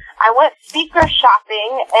ago, I went speaker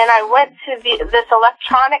shopping and I went to this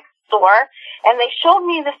electronics store and they showed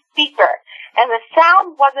me the speaker and the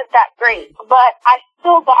sound wasn't that great, but I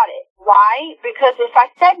still bought it. Why? Because if I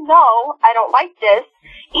said no, I don't like this,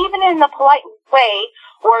 even in the polite way,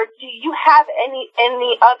 or do you have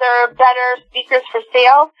any other better speakers for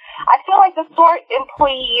sale? I feel like the store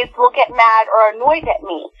employees will get mad or annoyed at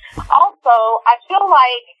me. Also, I feel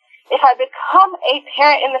like if I become a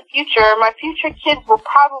parent in the future, my future kids will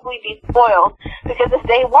probably be spoiled because if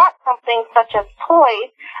they want something such as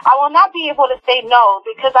toys, I will not be able to say no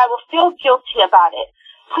because I will feel guilty about it.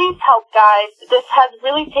 Please help, guys. This has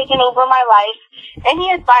really taken over my life.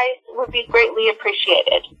 Any advice would be greatly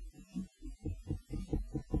appreciated.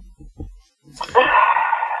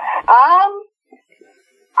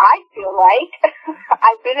 I feel like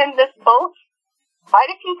I've been in this boat quite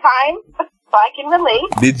a few times, so I can relate.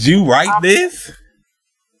 Did you write this?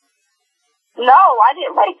 No, I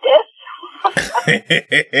didn't write this.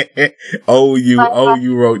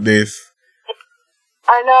 you wrote this.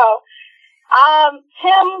 I know.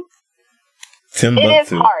 Tim, it is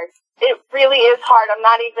hard. It really is hard. I'm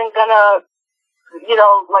not even gonna,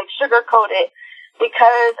 sugarcoat it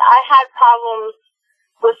because I had problems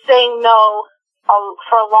with saying no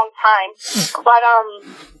for a long time. But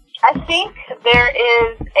I think there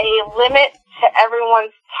is a limit to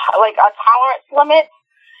everyone's, a tolerance limit,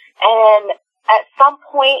 and at some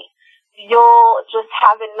point you'll just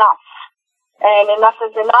have enough, and enough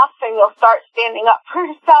is enough, and you'll start standing up for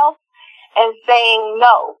yourself and saying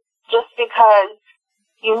no, just because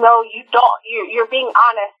you're being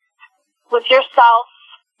honest with yourself,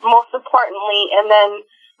 most importantly, and then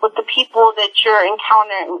with the people that you're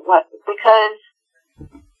encountering with, because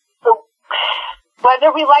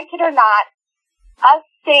whether we like it or not, us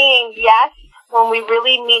saying yes when we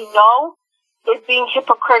really mean no is being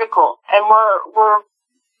hypocritical, and we're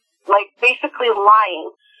basically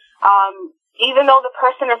lying. Even though the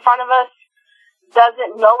person in front of us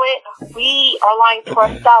doesn't know it, we are lying to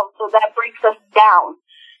ourselves, so that breaks us down.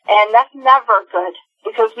 And that's never good,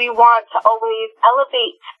 because we want to always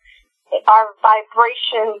elevate our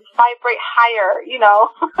vibrations, vibrate higher,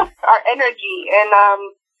 our energy. And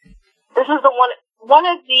this is one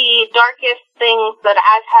of the darkest things that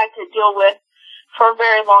I've had to deal with for a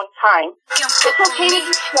very long time. It's okay to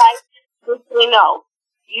be polite,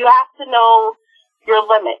 you have to know your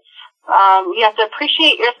limits. You have to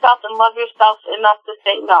appreciate yourself and love yourself enough to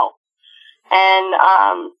say no. And,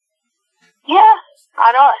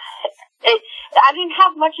 I didn't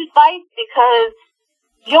have much advice because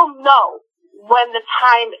you'll know when the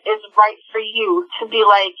time is right for you to be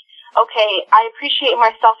like, okay, I appreciate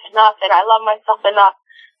myself enough and I love myself enough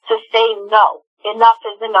to say no. Enough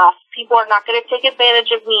is enough. People are not going to take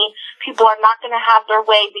advantage of me. People are not going to have their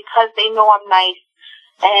way because they know I'm nice.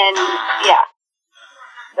 And, yeah.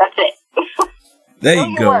 That's it. There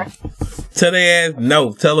you go. Tell their ass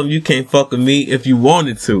no. Tell them you can't fuck with me if you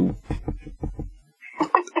wanted to.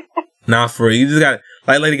 Nah, for real. You just got,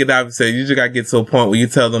 like Lady Godiva said, you just got to get to a point where you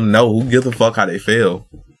tell them no. Who gives a fuck how they feel?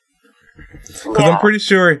 Because I'm pretty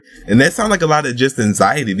sure, and that sounds like a lot of just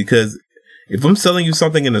anxiety, because if I'm selling you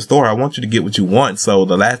something in the store, I want you to get what you want. So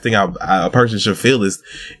the last thing a person should feel is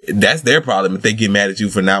that's their problem if they get mad at you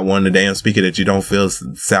for not wanting the damn speaker that you don't feel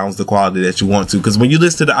sounds the quality that you want to. Because when you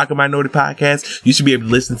listen to the Awkward Minority podcast, you should be able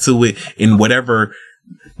to listen to it in whatever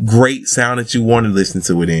great sound that you want to listen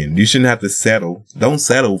to it in. You shouldn't have to settle. Don't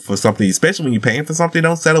settle for something, especially when you're paying for something.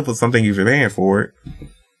 Don't settle for something if you're paying for it.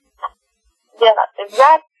 Yeah,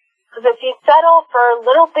 exactly. Because if you settle for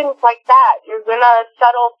little things like that, you're gonna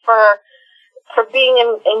settle for being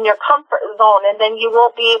in your comfort zone, and then you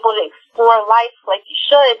won't be able to explore life like you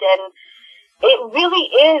should. And it really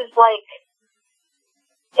is like,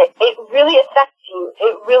 it really affects you.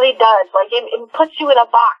 It really does. Like, it puts you in a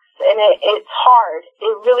box, and it's hard.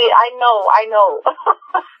 It really, I know.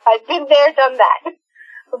 I've been there, done that.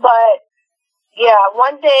 But yeah,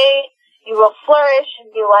 one day you will flourish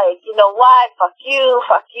and be like, you know what? Fuck you.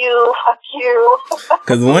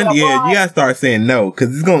 Because you gotta start saying no,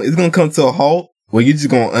 because it's gonna come to a halt where you're just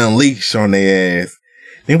gonna unleash on their ass.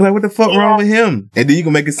 They be like, what the fuck wrong with him? And then you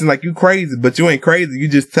gonna make it seem like you crazy, but you ain't crazy. You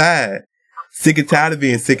just tired. Sick and tired of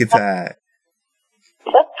being sick and tired.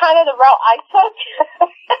 That's kind of the route I took.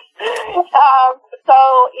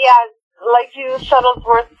 So yeah, like you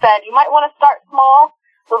Shuttlesworth said, you might want to start small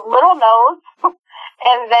with little no's.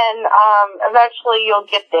 And then, eventually you'll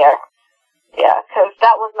get there. Yeah, because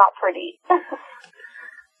that was not pretty.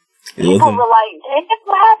 People were like, hey,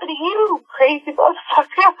 what happened to you, crazy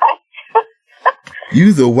motherfucker?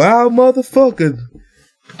 You's a wild motherfucker,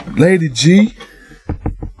 Lady G.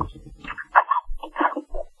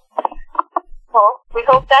 Well, we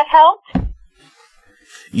hope that helped.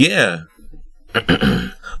 Yeah.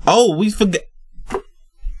 Oh, we forgot.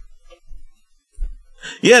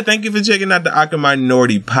 Yeah, thank you for checking out the Awkward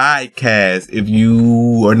Minority podcast. If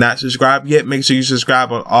you are not subscribed yet, make sure you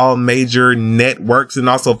subscribe on all major networks, and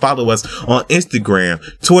also follow us on Instagram,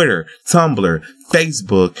 Twitter, Tumblr,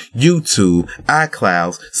 Facebook, YouTube,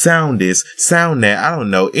 iCloud, SoundDisk, SoundNet. I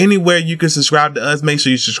don't know. Anywhere you can subscribe to us, make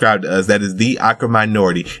sure you subscribe to us. That is the Awkward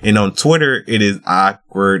Minority. And on Twitter, it is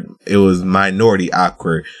awkward. It was Minority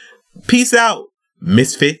Awkward. Peace out,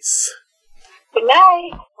 misfits. Good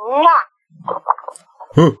night. Mwah.